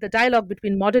the dialogue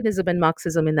between modernism and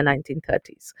Marxism in the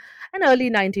 1930s and early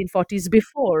 1940s,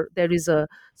 before there is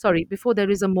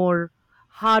a more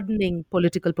hardening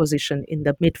political position in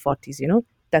the mid 40s.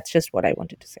 That's just what I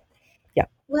wanted to say. Yeah.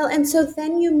 Well, and so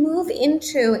then you move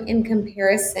into, in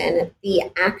comparison, the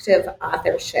active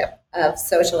authorship of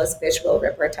socialist visual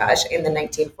reportage in the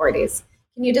 1940s.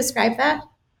 Can you describe that?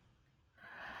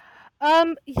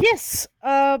 Yes,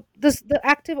 the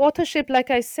active authorship,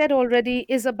 like I said already,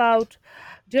 is about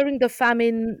during the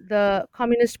famine, the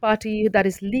Communist Party, that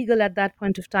is legal at that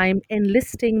point of time,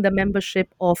 enlisting the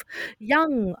membership of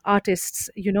young artists,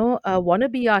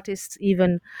 wannabe artists,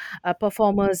 even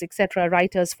performers, etc.,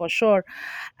 writers for sure.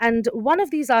 And one of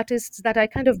these artists that I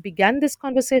kind of began this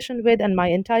conversation with and my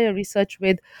entire research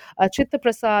with, Chitta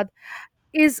Prasad,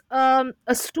 is a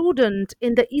student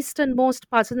in the easternmost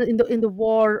parts in the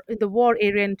war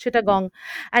area in Chittagong,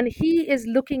 and he is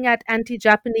looking at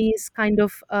anti-Japanese kind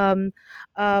of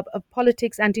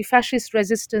politics, anti-fascist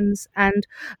resistance, and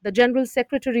the general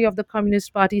secretary of the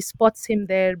Communist Party spots him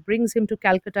there, brings him to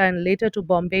Calcutta and later to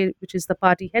Bombay, which is the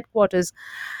party headquarters,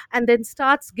 and then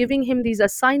starts giving him these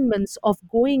assignments of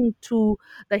going to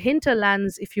the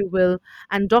hinterlands, if you will,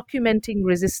 and documenting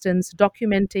resistance,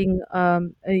 documenting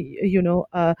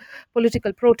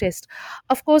political protest.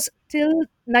 Of course, till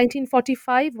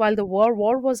 1945, while the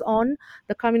war was on,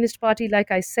 the Communist Party,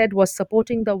 like I said, was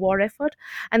supporting the war effort,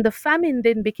 and the famine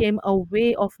then became a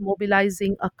way of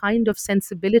mobilizing a kind of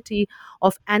sensibility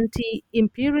of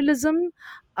anti-imperialism,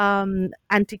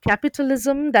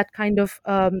 anti-capitalism, that kind of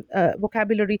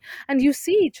vocabulary. And you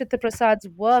see Chitta Prasad's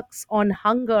works on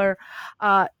hunger,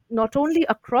 not only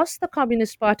across the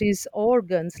Communist Party's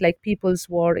organs like People's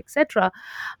War, etc.,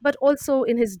 but also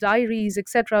in his diaries,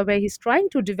 etc., where he's trying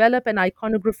to develop an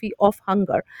iconography of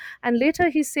hunger. And later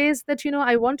he says that,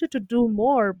 I wanted to do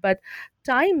more, but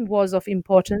time was of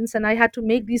importance and I had to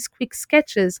make these quick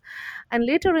sketches. And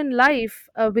later in life,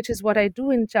 which is what I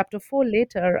do in chapter 4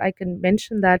 later, I can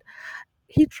mention that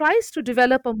he tries to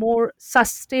develop a more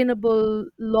sustainable,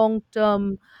 long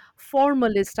term,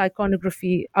 formalist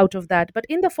iconography out of that. But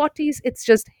in the 40s, it's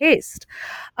just haste.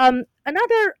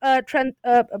 Another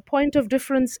point of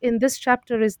difference in this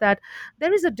chapter is that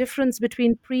there is a difference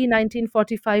between pre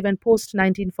 1945 and post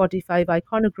 1945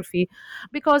 iconography,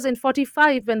 because in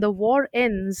 45, when the war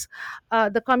ends,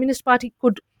 the Communist Party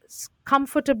could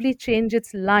comfortably change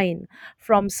its line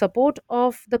from support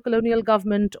of the colonial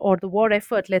government or the war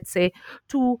effort, let's say,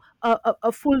 to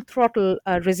a full throttle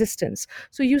resistance.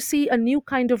 So you see a new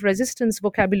kind of resistance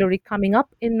vocabulary coming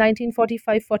up in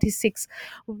 1945-46,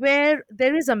 where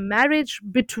there is a marriage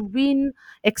between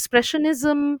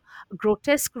expressionism,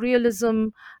 grotesque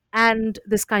realism, and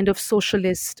this kind of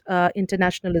socialist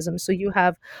internationalism. So you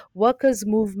have workers'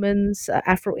 movements,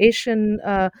 Afro-Asian,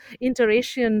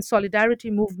 inter-Asian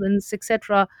solidarity movements,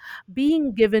 etc.,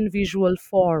 being given visual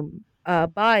form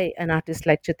by an artist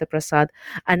like Chitta Prasad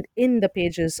and in the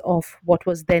pages of what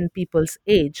was then People's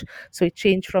Age. So it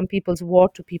changed from People's War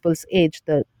to People's Age,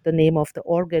 the name of the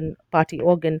organ, party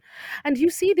organ. And you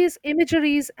see these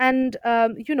imageries, and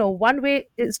one way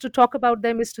is to talk about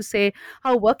them is to say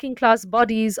how working class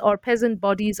bodies or peasant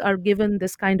bodies are given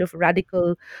this kind of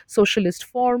radical socialist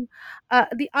form.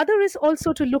 The other is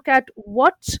also to look at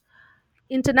what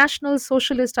international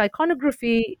socialist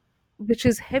iconography, which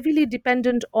is heavily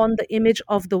dependent on the image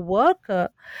of the worker,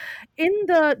 in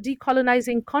the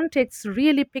decolonizing context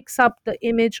really picks up the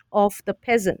image of the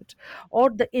peasant or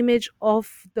the image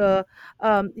of the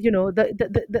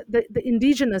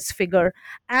indigenous figure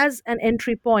as an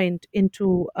entry point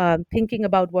into thinking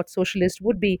about what socialist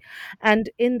would be. And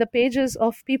in the pages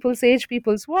of People's Age,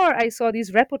 People's War, I saw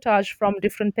these reportage from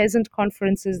different peasant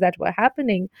conferences that were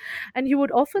happening, and you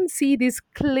would often see these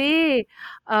clay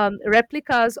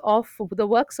replicas of the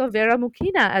works of Vera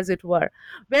Mukina, as it were,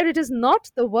 where it is not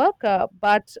the worker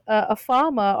but a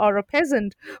farmer or a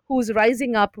peasant who's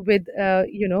rising up with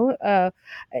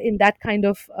in that kind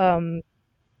of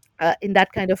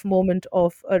moment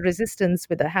of resistance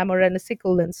with a hammer and a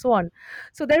sickle and so on.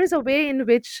 So there is a way in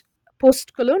which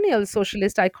post-colonial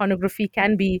socialist iconography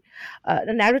can be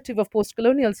a narrative of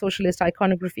post-colonial socialist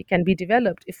iconography can be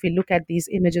developed if we look at these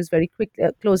images very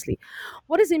closely.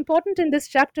 What is important in this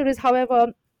chapter is,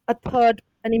 however,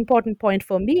 an important point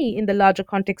for me in the larger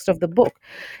context of the book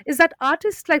is that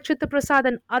artists like Chitta Prasad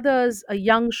and others, a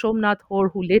young Shomnath Hor,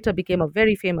 who later became a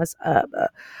very famous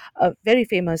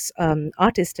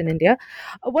artist in India,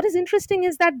 what is interesting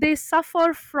is that they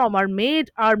suffer from, are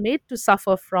made to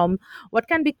suffer from what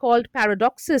can be called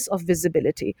paradoxes of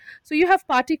visibility. So you have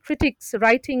party critics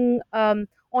writing on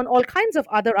all kinds of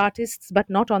other artists, but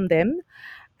not on them,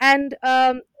 and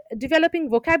developing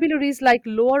vocabularies like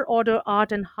lower order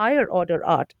art and higher order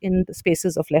art in the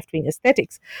spaces of left wing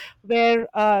aesthetics, where,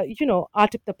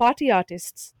 the party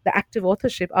artists, the active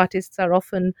authorship artists, are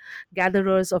often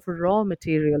gatherers of raw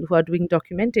material who are doing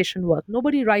documentation work.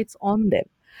 Nobody writes on them.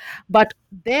 But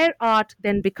their art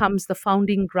then becomes the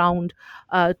founding ground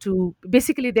to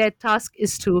basically their task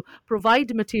is to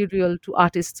provide material to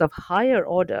artists of higher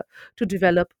order to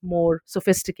develop more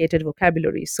sophisticated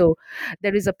vocabulary. So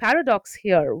there is a paradox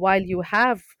here. While you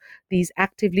have these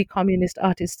actively communist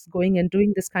artists going and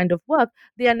doing this kind of work,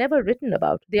 they are never written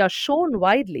about. They are shown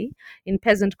widely in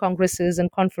peasant congresses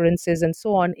and conferences and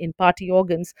so on, in party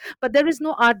organs, but there is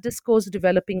no art discourse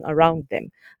developing around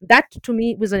them. That to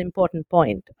me was an important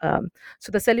point.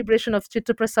 So the celebration of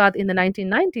Chitta Prasad in the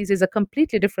 1990s is a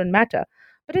completely different matter.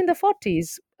 But in the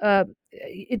 40s,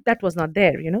 that was not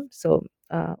there, so,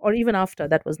 or even after,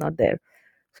 that was not there.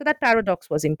 So that paradox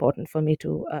was important for me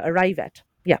to arrive at.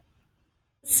 Yeah.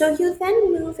 So you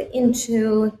then move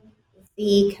into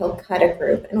the Calcutta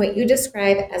Group and what you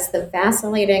describe as the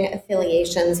vacillating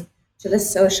affiliations to the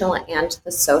social and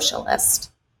the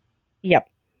socialist. Yep.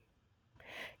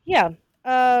 Yeah.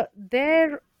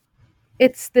 There,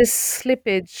 it's this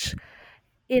slippage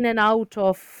in and out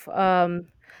of,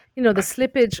 the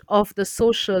slippage of the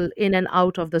social in and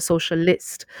out of the social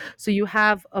list. So you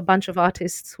have a bunch of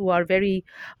artists who are very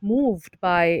moved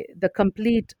by the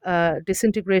complete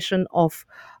disintegration of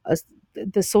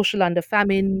the social under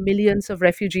famine, millions of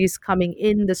refugees coming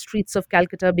in, the streets of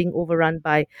Calcutta being overrun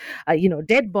by,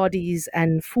 dead bodies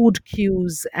and food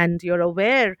queues. And you're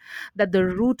aware that the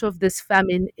root of this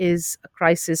famine is a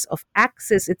crisis of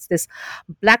access. It's this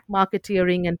black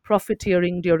marketeering and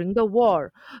profiteering during the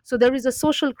war. So there is a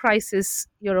social crisis.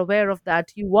 You're aware of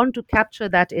that. You want to capture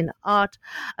that in art.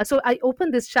 So I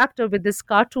opened this chapter with this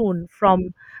cartoon from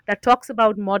that talks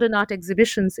about modern art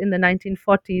exhibitions in the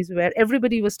 1940s, where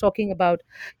everybody was talking about,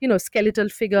 skeletal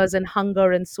figures and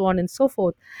hunger and so on and so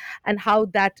forth, and how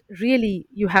that really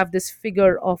you have this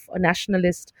figure of a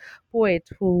nationalist poet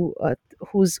who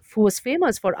was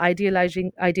famous for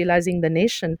idealizing the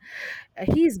nation.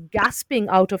 He's gasping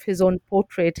out of his own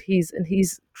portrait. He's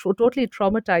totally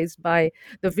traumatized by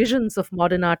the visions of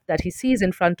modern art that he sees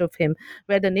in front of him,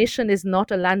 where the nation is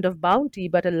not a land of bounty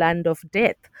but a land of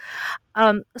death.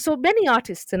 So many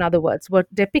artists, in other words, were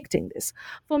depicting this.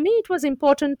 For me, it was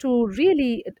important to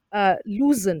really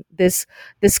loosen this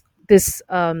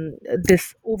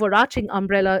overarching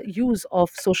umbrella use of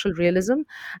social realism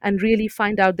and really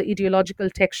find out the ideological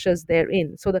textures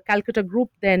therein. So the Calcutta group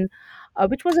then,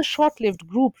 which was a short-lived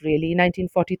group really,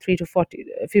 1943 to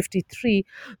 53,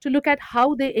 to look at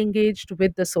how they engaged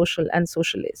with the social and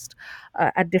socialist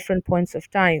at different points of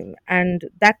time. And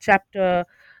that chapter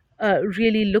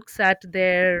really looks at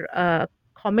their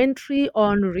commentary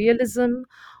on realism,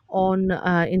 on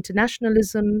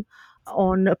internationalism,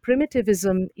 on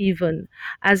primitivism, even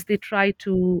as they try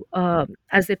to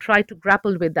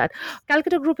grapple with that.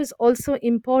 Calcutta Group is also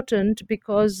important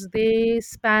because they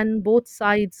span both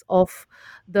sides of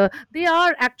they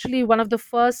are actually one of the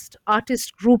first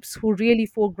artist groups who really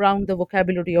foreground the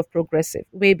vocabulary of progressive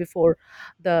way before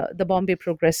the Bombay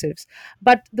progressives.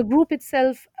 But the group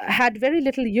itself had very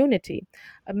little unity.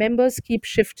 Members keep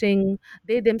shifting.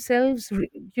 They themselves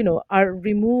are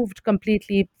removed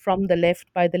completely from the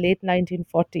left by the late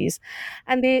 1940s,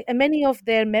 and many of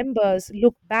their members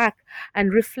look back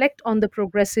and reflect on the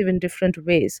progressive in different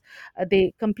ways.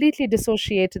 They completely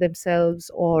dissociate themselves,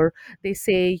 or they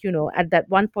say, at that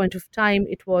one point of time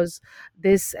it was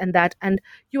this and that. And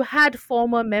you had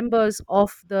former members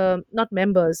of the not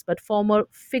members but former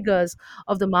figures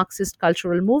of the Marxist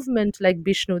cultural movement, like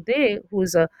Bishnu De, who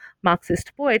is a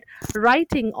Marxist poet,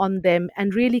 writing on them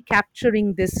and really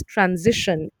capturing this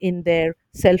transition in their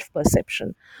self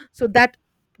perception. So that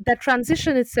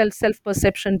transition itself, self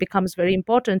perception, becomes very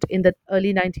important in the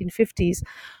early 1950s,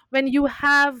 when you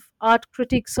have art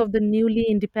critics of the newly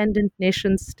independent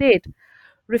nation state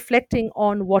reflecting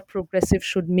on what progressive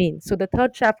should mean. So the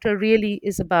third chapter really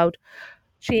is about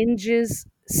changes,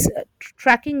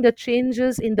 tracking the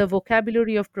changes in the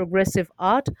vocabulary of progressive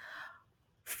art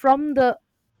from the,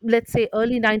 let's say,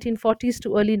 early 1940s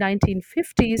to early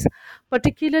 1950s,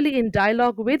 particularly in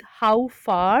dialogue with how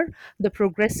far the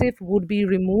progressive would be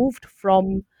removed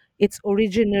from its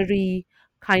originary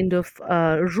kind of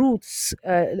roots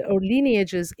or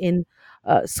lineages in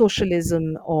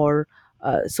socialism, or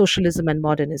socialism and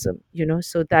modernism,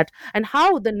 so that, and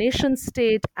how the nation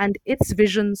state and its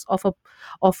visions of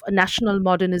a national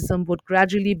modernism would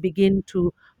gradually begin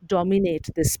to dominate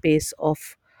the space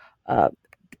of uh,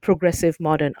 progressive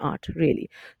modern art, really.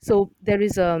 So there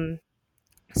is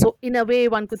so in a way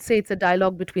one could say it's a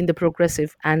dialogue between the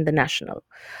progressive and the national,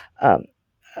 um,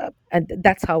 and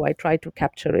that's how I try to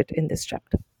capture it in this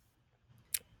chapter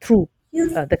through You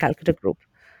the Calcutta group.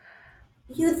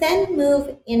 You then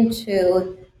move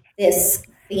into this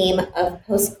theme of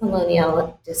post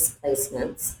colonial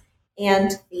displacements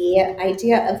and the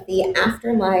idea of the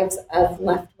afterlives of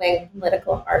left wing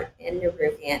political art in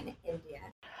Nehruvian India.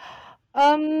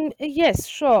 Yes,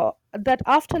 sure. That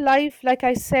afterlife, like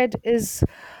I said, is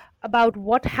about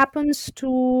what happens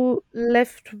to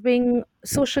left wing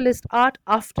socialist art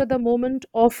after the moment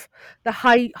of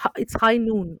its high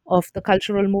noon of the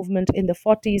cultural movement in the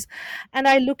 40s. And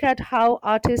I look at how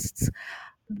artists,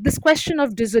 this question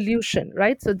of dissolution,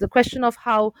 right? So the question of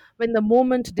how, when the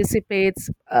moment dissipates,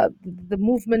 the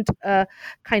movement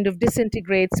kind of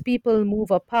disintegrates, people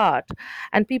move apart,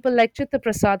 and people like Chitta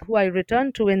Prasad, who I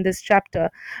return to in this chapter,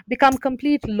 become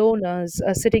complete loners,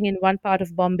 sitting in one part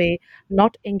of Bombay,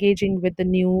 not engaging with the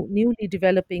newly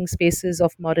developing spaces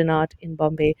of modern art in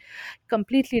Bombay,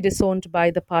 completely disowned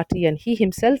by the party, and he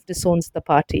himself disowns the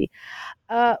party.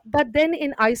 But then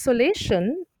in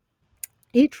isolation,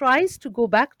 he tries to go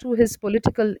back to his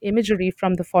political imagery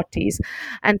from the 40s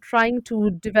and trying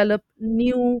to develop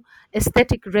new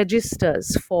aesthetic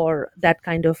registers for that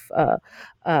kind of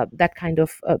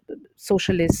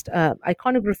socialist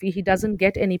iconography. He doesn't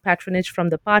get any patronage from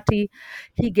the party.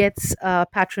 He gets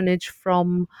patronage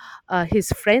from his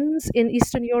friends in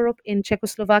Eastern Europe, in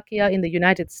Czechoslovakia, in the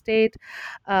United States,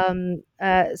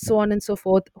 so on and so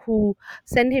forth, who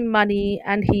send him money,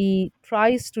 and he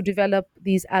tries to develop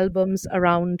these albums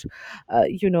around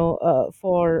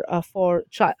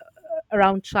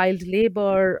around child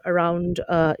labor, around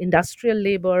industrial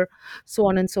labor, so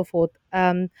on and so forth.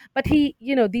 But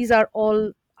these are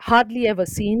all hardly ever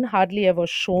seen, hardly ever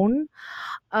shown,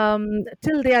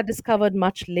 till they are discovered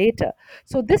much later.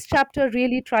 So this chapter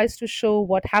really tries to show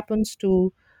what happens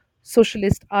to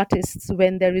socialist artists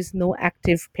when there is no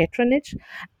active patronage,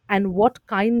 and what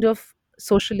kind of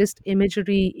socialist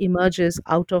imagery emerges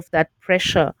out of that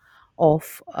pressure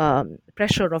of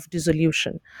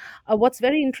dissolution. What's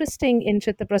very interesting in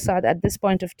Chitta Prasad at this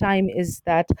point of time is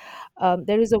that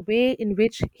there is a way in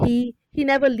which he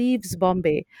never leaves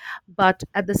Bombay, but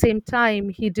at the same time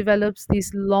he develops these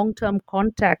long-term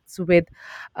contacts with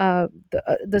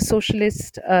the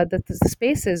socialist, the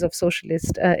spaces of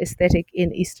socialist aesthetic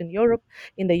in Eastern Europe,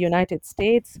 in the United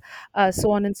States,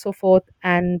 so on and so forth.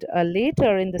 And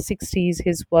later in the 60s,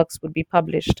 his works would be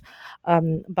published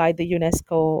by the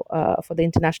UNESCO for the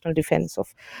International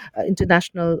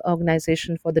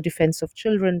Organization for the Defense of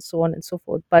Children, so on and so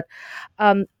forth. But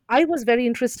I was very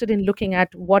interested in looking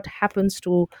at what happens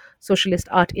to socialist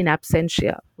art in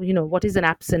absentia. What is an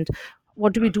absent?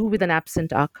 What do we do with an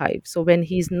absent archive? So when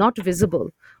he's not visible,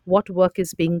 what work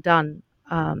is being done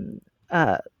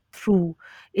uh, through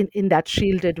in that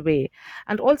shielded way?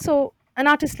 And also an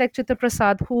artist like Chitta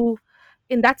Prasad, who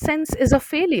in that sense is a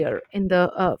failure in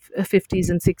the 50s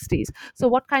and 60s. So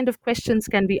what kind of questions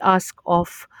can we ask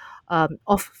of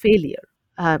failure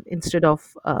instead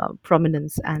of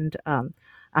prominence and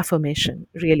affirmation,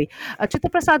 really? Chitta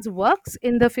Prasad's works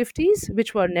in the 50s,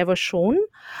 which were never shown,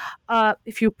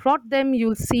 if you plot them,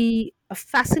 you'll see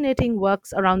fascinating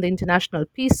works around the international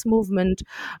peace movement,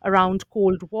 around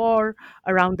Cold War,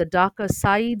 around the darker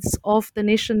sides of the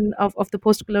nation of the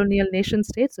post-colonial nation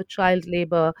states, so child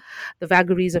labor, the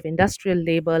vagaries of industrial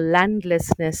labor,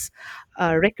 landlessness,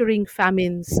 recurring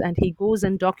famines, and he goes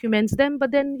and documents them,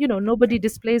 but then nobody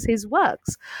displays his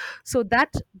works. So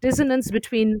that dissonance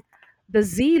between the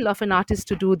zeal of an artist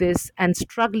to do this and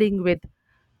struggling with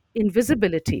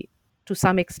invisibility, to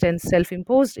some extent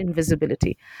self-imposed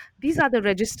invisibility, these are the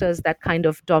registers that kind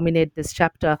of dominate this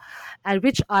chapter, and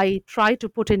which I try to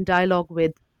put in dialogue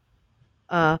with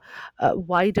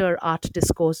wider art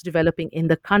discourse developing in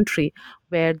the country,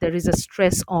 where there is a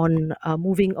stress on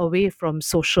moving away from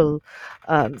socialist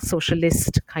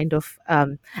kind of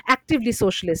actively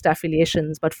socialist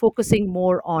affiliations, but focusing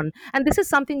more on, and this is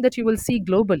something that you will see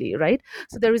globally, right?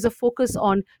 So there is a focus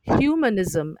on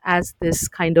humanism as this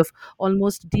kind of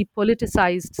almost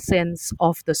depoliticized sense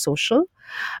of the social,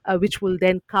 which will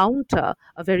then counter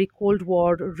a very Cold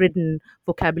War ridden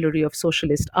vocabulary of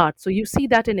socialist art. So you see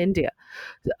that in India,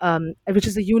 which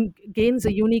is gains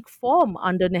a unique form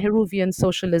under Nehruvian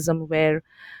socialism, where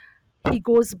he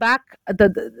goes back.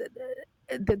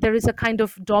 There is a kind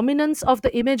of dominance of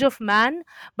the image of man,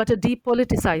 but a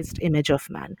depoliticized image of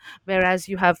man. Whereas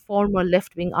you have former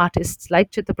left-wing artists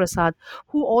like Chitta Prasad,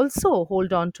 who also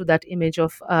hold on to that image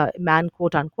of man,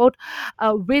 quote unquote,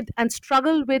 with and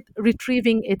struggle with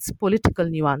retrieving its political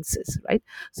nuances. Right.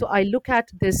 So I look at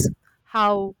this,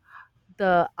 how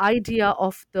the idea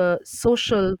of the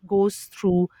social goes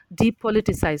through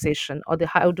depoliticization, or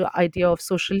how the idea of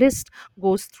socialist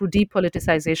goes through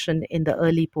depoliticization in the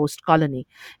early post-colony,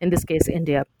 in this case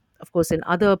India. Of course, in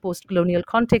other post-colonial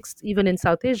contexts, even in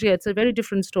South Asia, it's a very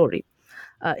different story.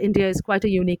 India is quite a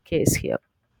unique case here.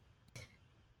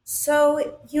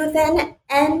 So you then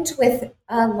end with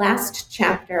a last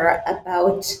chapter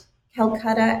about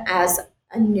Calcutta as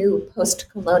a new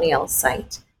post-colonial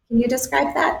site. Can you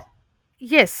describe that?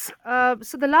 Yes.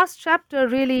 So the last chapter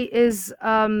really is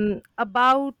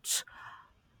about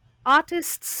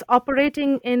artists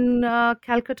operating in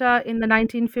Calcutta in the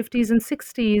 1950s and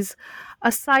 60s,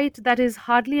 a site that is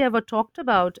hardly ever talked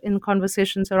about in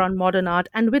conversations around modern art,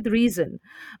 and with reason,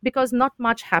 because not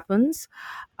much happens.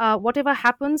 Whatever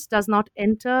happens does not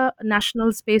enter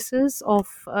national spaces of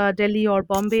Delhi or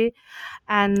Bombay,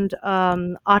 and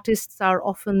artists are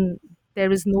often, there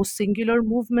is no singular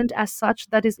movement as such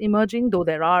that is emerging, though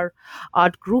there are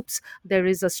art groups. There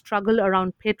is a struggle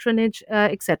around patronage,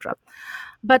 etc.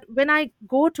 But when I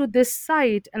go to this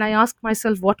site and I ask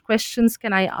myself, what questions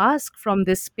can I ask from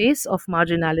this space of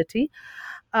marginality,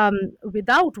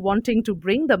 without wanting to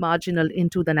bring the marginal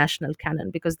into the national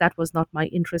canon, because that was not my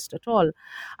interest at all.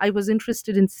 I was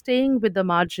interested in staying with the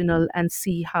marginal and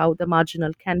see how the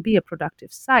marginal can be a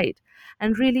productive site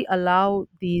and really allow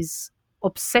these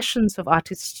obsessions of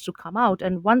artists to come out.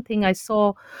 And one thing I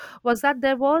saw was that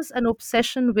there was an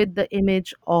obsession with the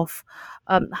image of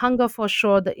hunger for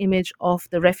sure, the image of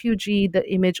the refugee, the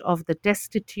image of the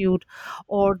destitute,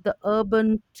 or the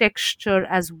urban texture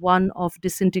as one of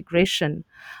disintegration,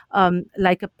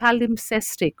 like a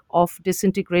palimpsestic of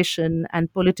disintegration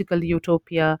and political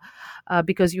utopia,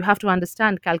 because you have to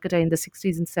understand Calcutta in the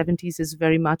 60s and 70s is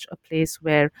very much a place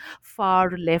where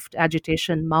far left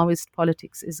agitation, Maoist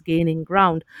politics is gaining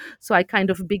ground. So I kind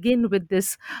of begin with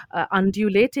this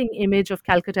undulating image of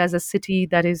Calcutta as a city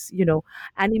that is,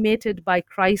 animated by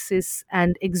crisis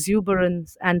and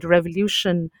exuberance and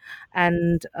revolution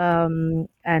and a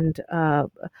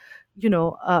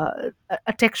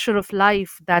texture of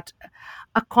life, that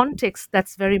a context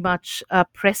that's very much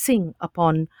pressing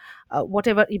upon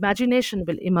whatever imagination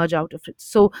will emerge out of it.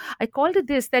 So I called it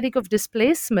the aesthetic of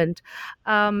displacement,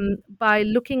 by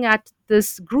looking at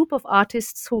this group of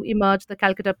artists who emerged, the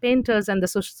Calcutta Painters and the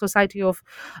Society of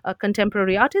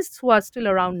Contemporary Artists, who are still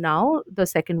around now, the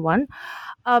second one.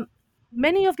 Um,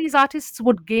 Many of these artists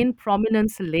would gain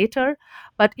prominence later,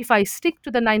 but if I stick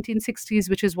to the 1960s,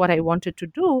 which is what I wanted to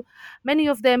do, many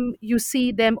of them, you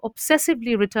see them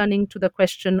obsessively returning to the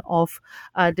question of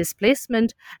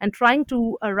displacement and trying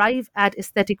to arrive at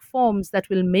aesthetic forms that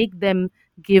will make them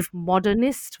give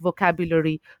modernist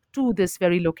vocabulary to this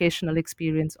very locational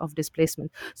experience of displacement.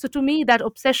 So, to me, that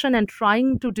obsession and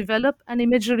trying to develop an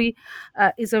imagery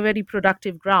is a very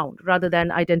productive ground rather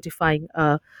than identifying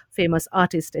a famous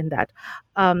artist in that.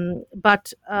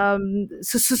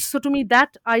 So to me,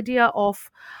 that idea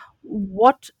of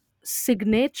what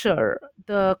signature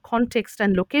the context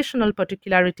and locational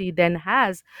particularity then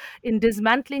has in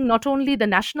dismantling not only the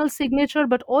national signature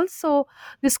but also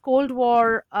this Cold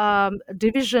War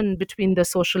division between the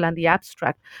social and the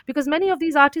abstract, because many of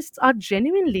these artists are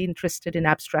genuinely interested in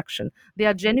abstraction, they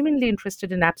are genuinely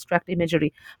interested in abstract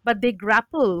imagery, but they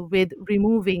grapple with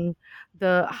removing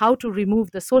the how to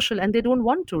remove the social, and they don't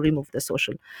want to remove the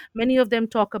social. Many of them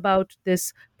talk about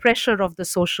this pressure of the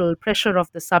social, pressure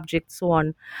of the subject, so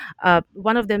on.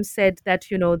 One of them said that,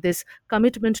 this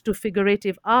commitment to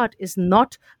figurative art is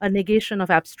not a negation of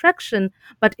abstraction,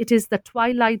 but it is the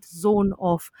twilight zone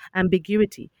of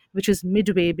ambiguity, which is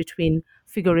midway between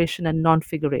figuration and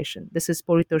non-figuration. This is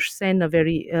Paritosh Sen, a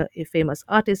very a famous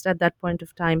artist at that point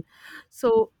of time.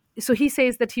 So he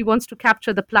says that he wants to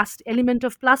capture the element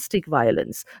of plastic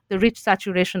violence, the rich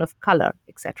saturation of color,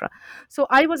 etc. So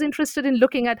I was interested in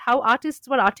looking at how artists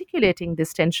were articulating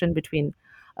this tension between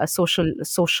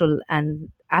social and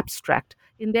abstract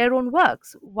in their own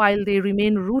works, while they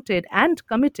remain rooted and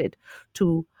committed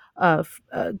to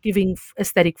giving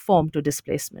aesthetic form to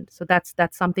displacement. So that's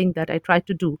something that I tried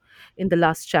to do in the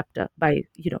last chapter by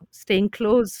staying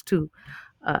close to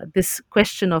this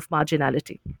question of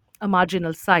marginality, a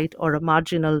marginal site or a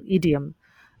marginal idiom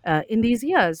in these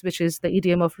years, which is the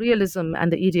idiom of realism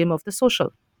and the idiom of the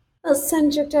social. Well,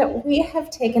 Sanjukta, we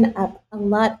have taken up a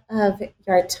lot of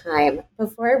your time.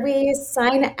 Before we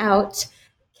sign out,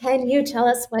 can you tell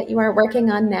us what you are working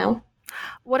on now?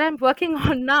 What I'm working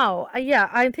on now,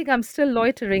 I think I'm still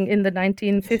loitering in the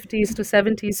 1950s to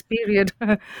 70s period.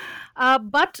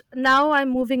 But now I'm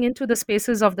moving into the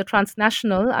spaces of the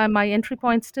transnational. My entry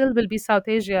point still will be South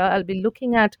Asia. I'll be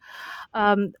looking at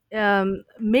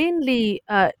mainly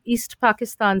East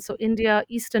Pakistan, so India,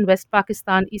 East and West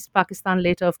Pakistan. East Pakistan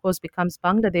later, of course, becomes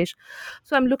Bangladesh.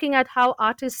 So I'm looking at how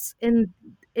artists in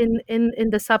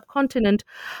the subcontinent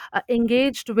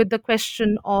engaged with the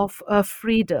question of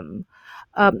freedom.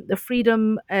 The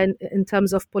freedom and in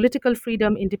terms of political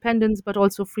freedom, independence, but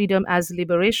also freedom as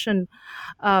liberation,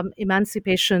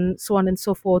 emancipation, so on and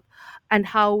so forth, and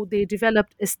how they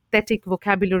developed aesthetic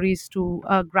vocabularies to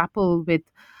grapple with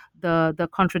the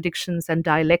contradictions and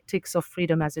dialectics of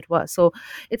freedom, as it were. So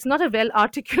it's not a well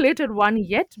articulated one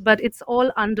yet, but it's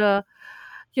all under.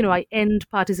 I end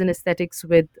Partisan Aesthetics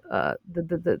with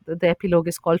the epilogue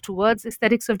is called Towards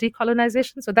Aesthetics of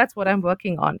Decolonization. So that's what I'm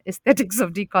working on, Aesthetics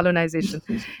of Decolonization.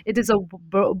 It is a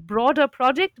broader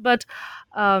project, but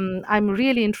I'm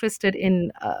really interested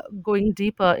in going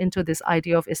deeper into this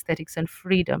idea of aesthetics and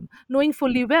freedom, knowing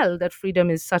fully well that freedom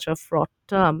is such a fraught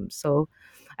term. So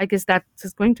I guess that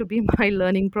is going to be my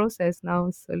learning process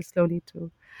now, so slowly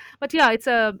too. But yeah,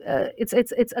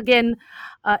 it's again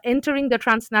entering the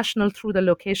transnational through the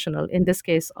locational. In this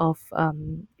case of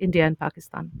India and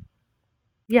Pakistan.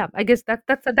 Yeah, I guess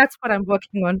that's what I'm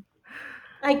working on.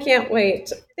 I can't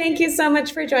wait. Thank you so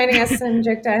much for joining us,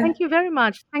 Sanjukta. Thank you very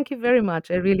much. Thank you very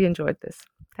much. I really enjoyed this.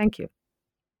 Thank you.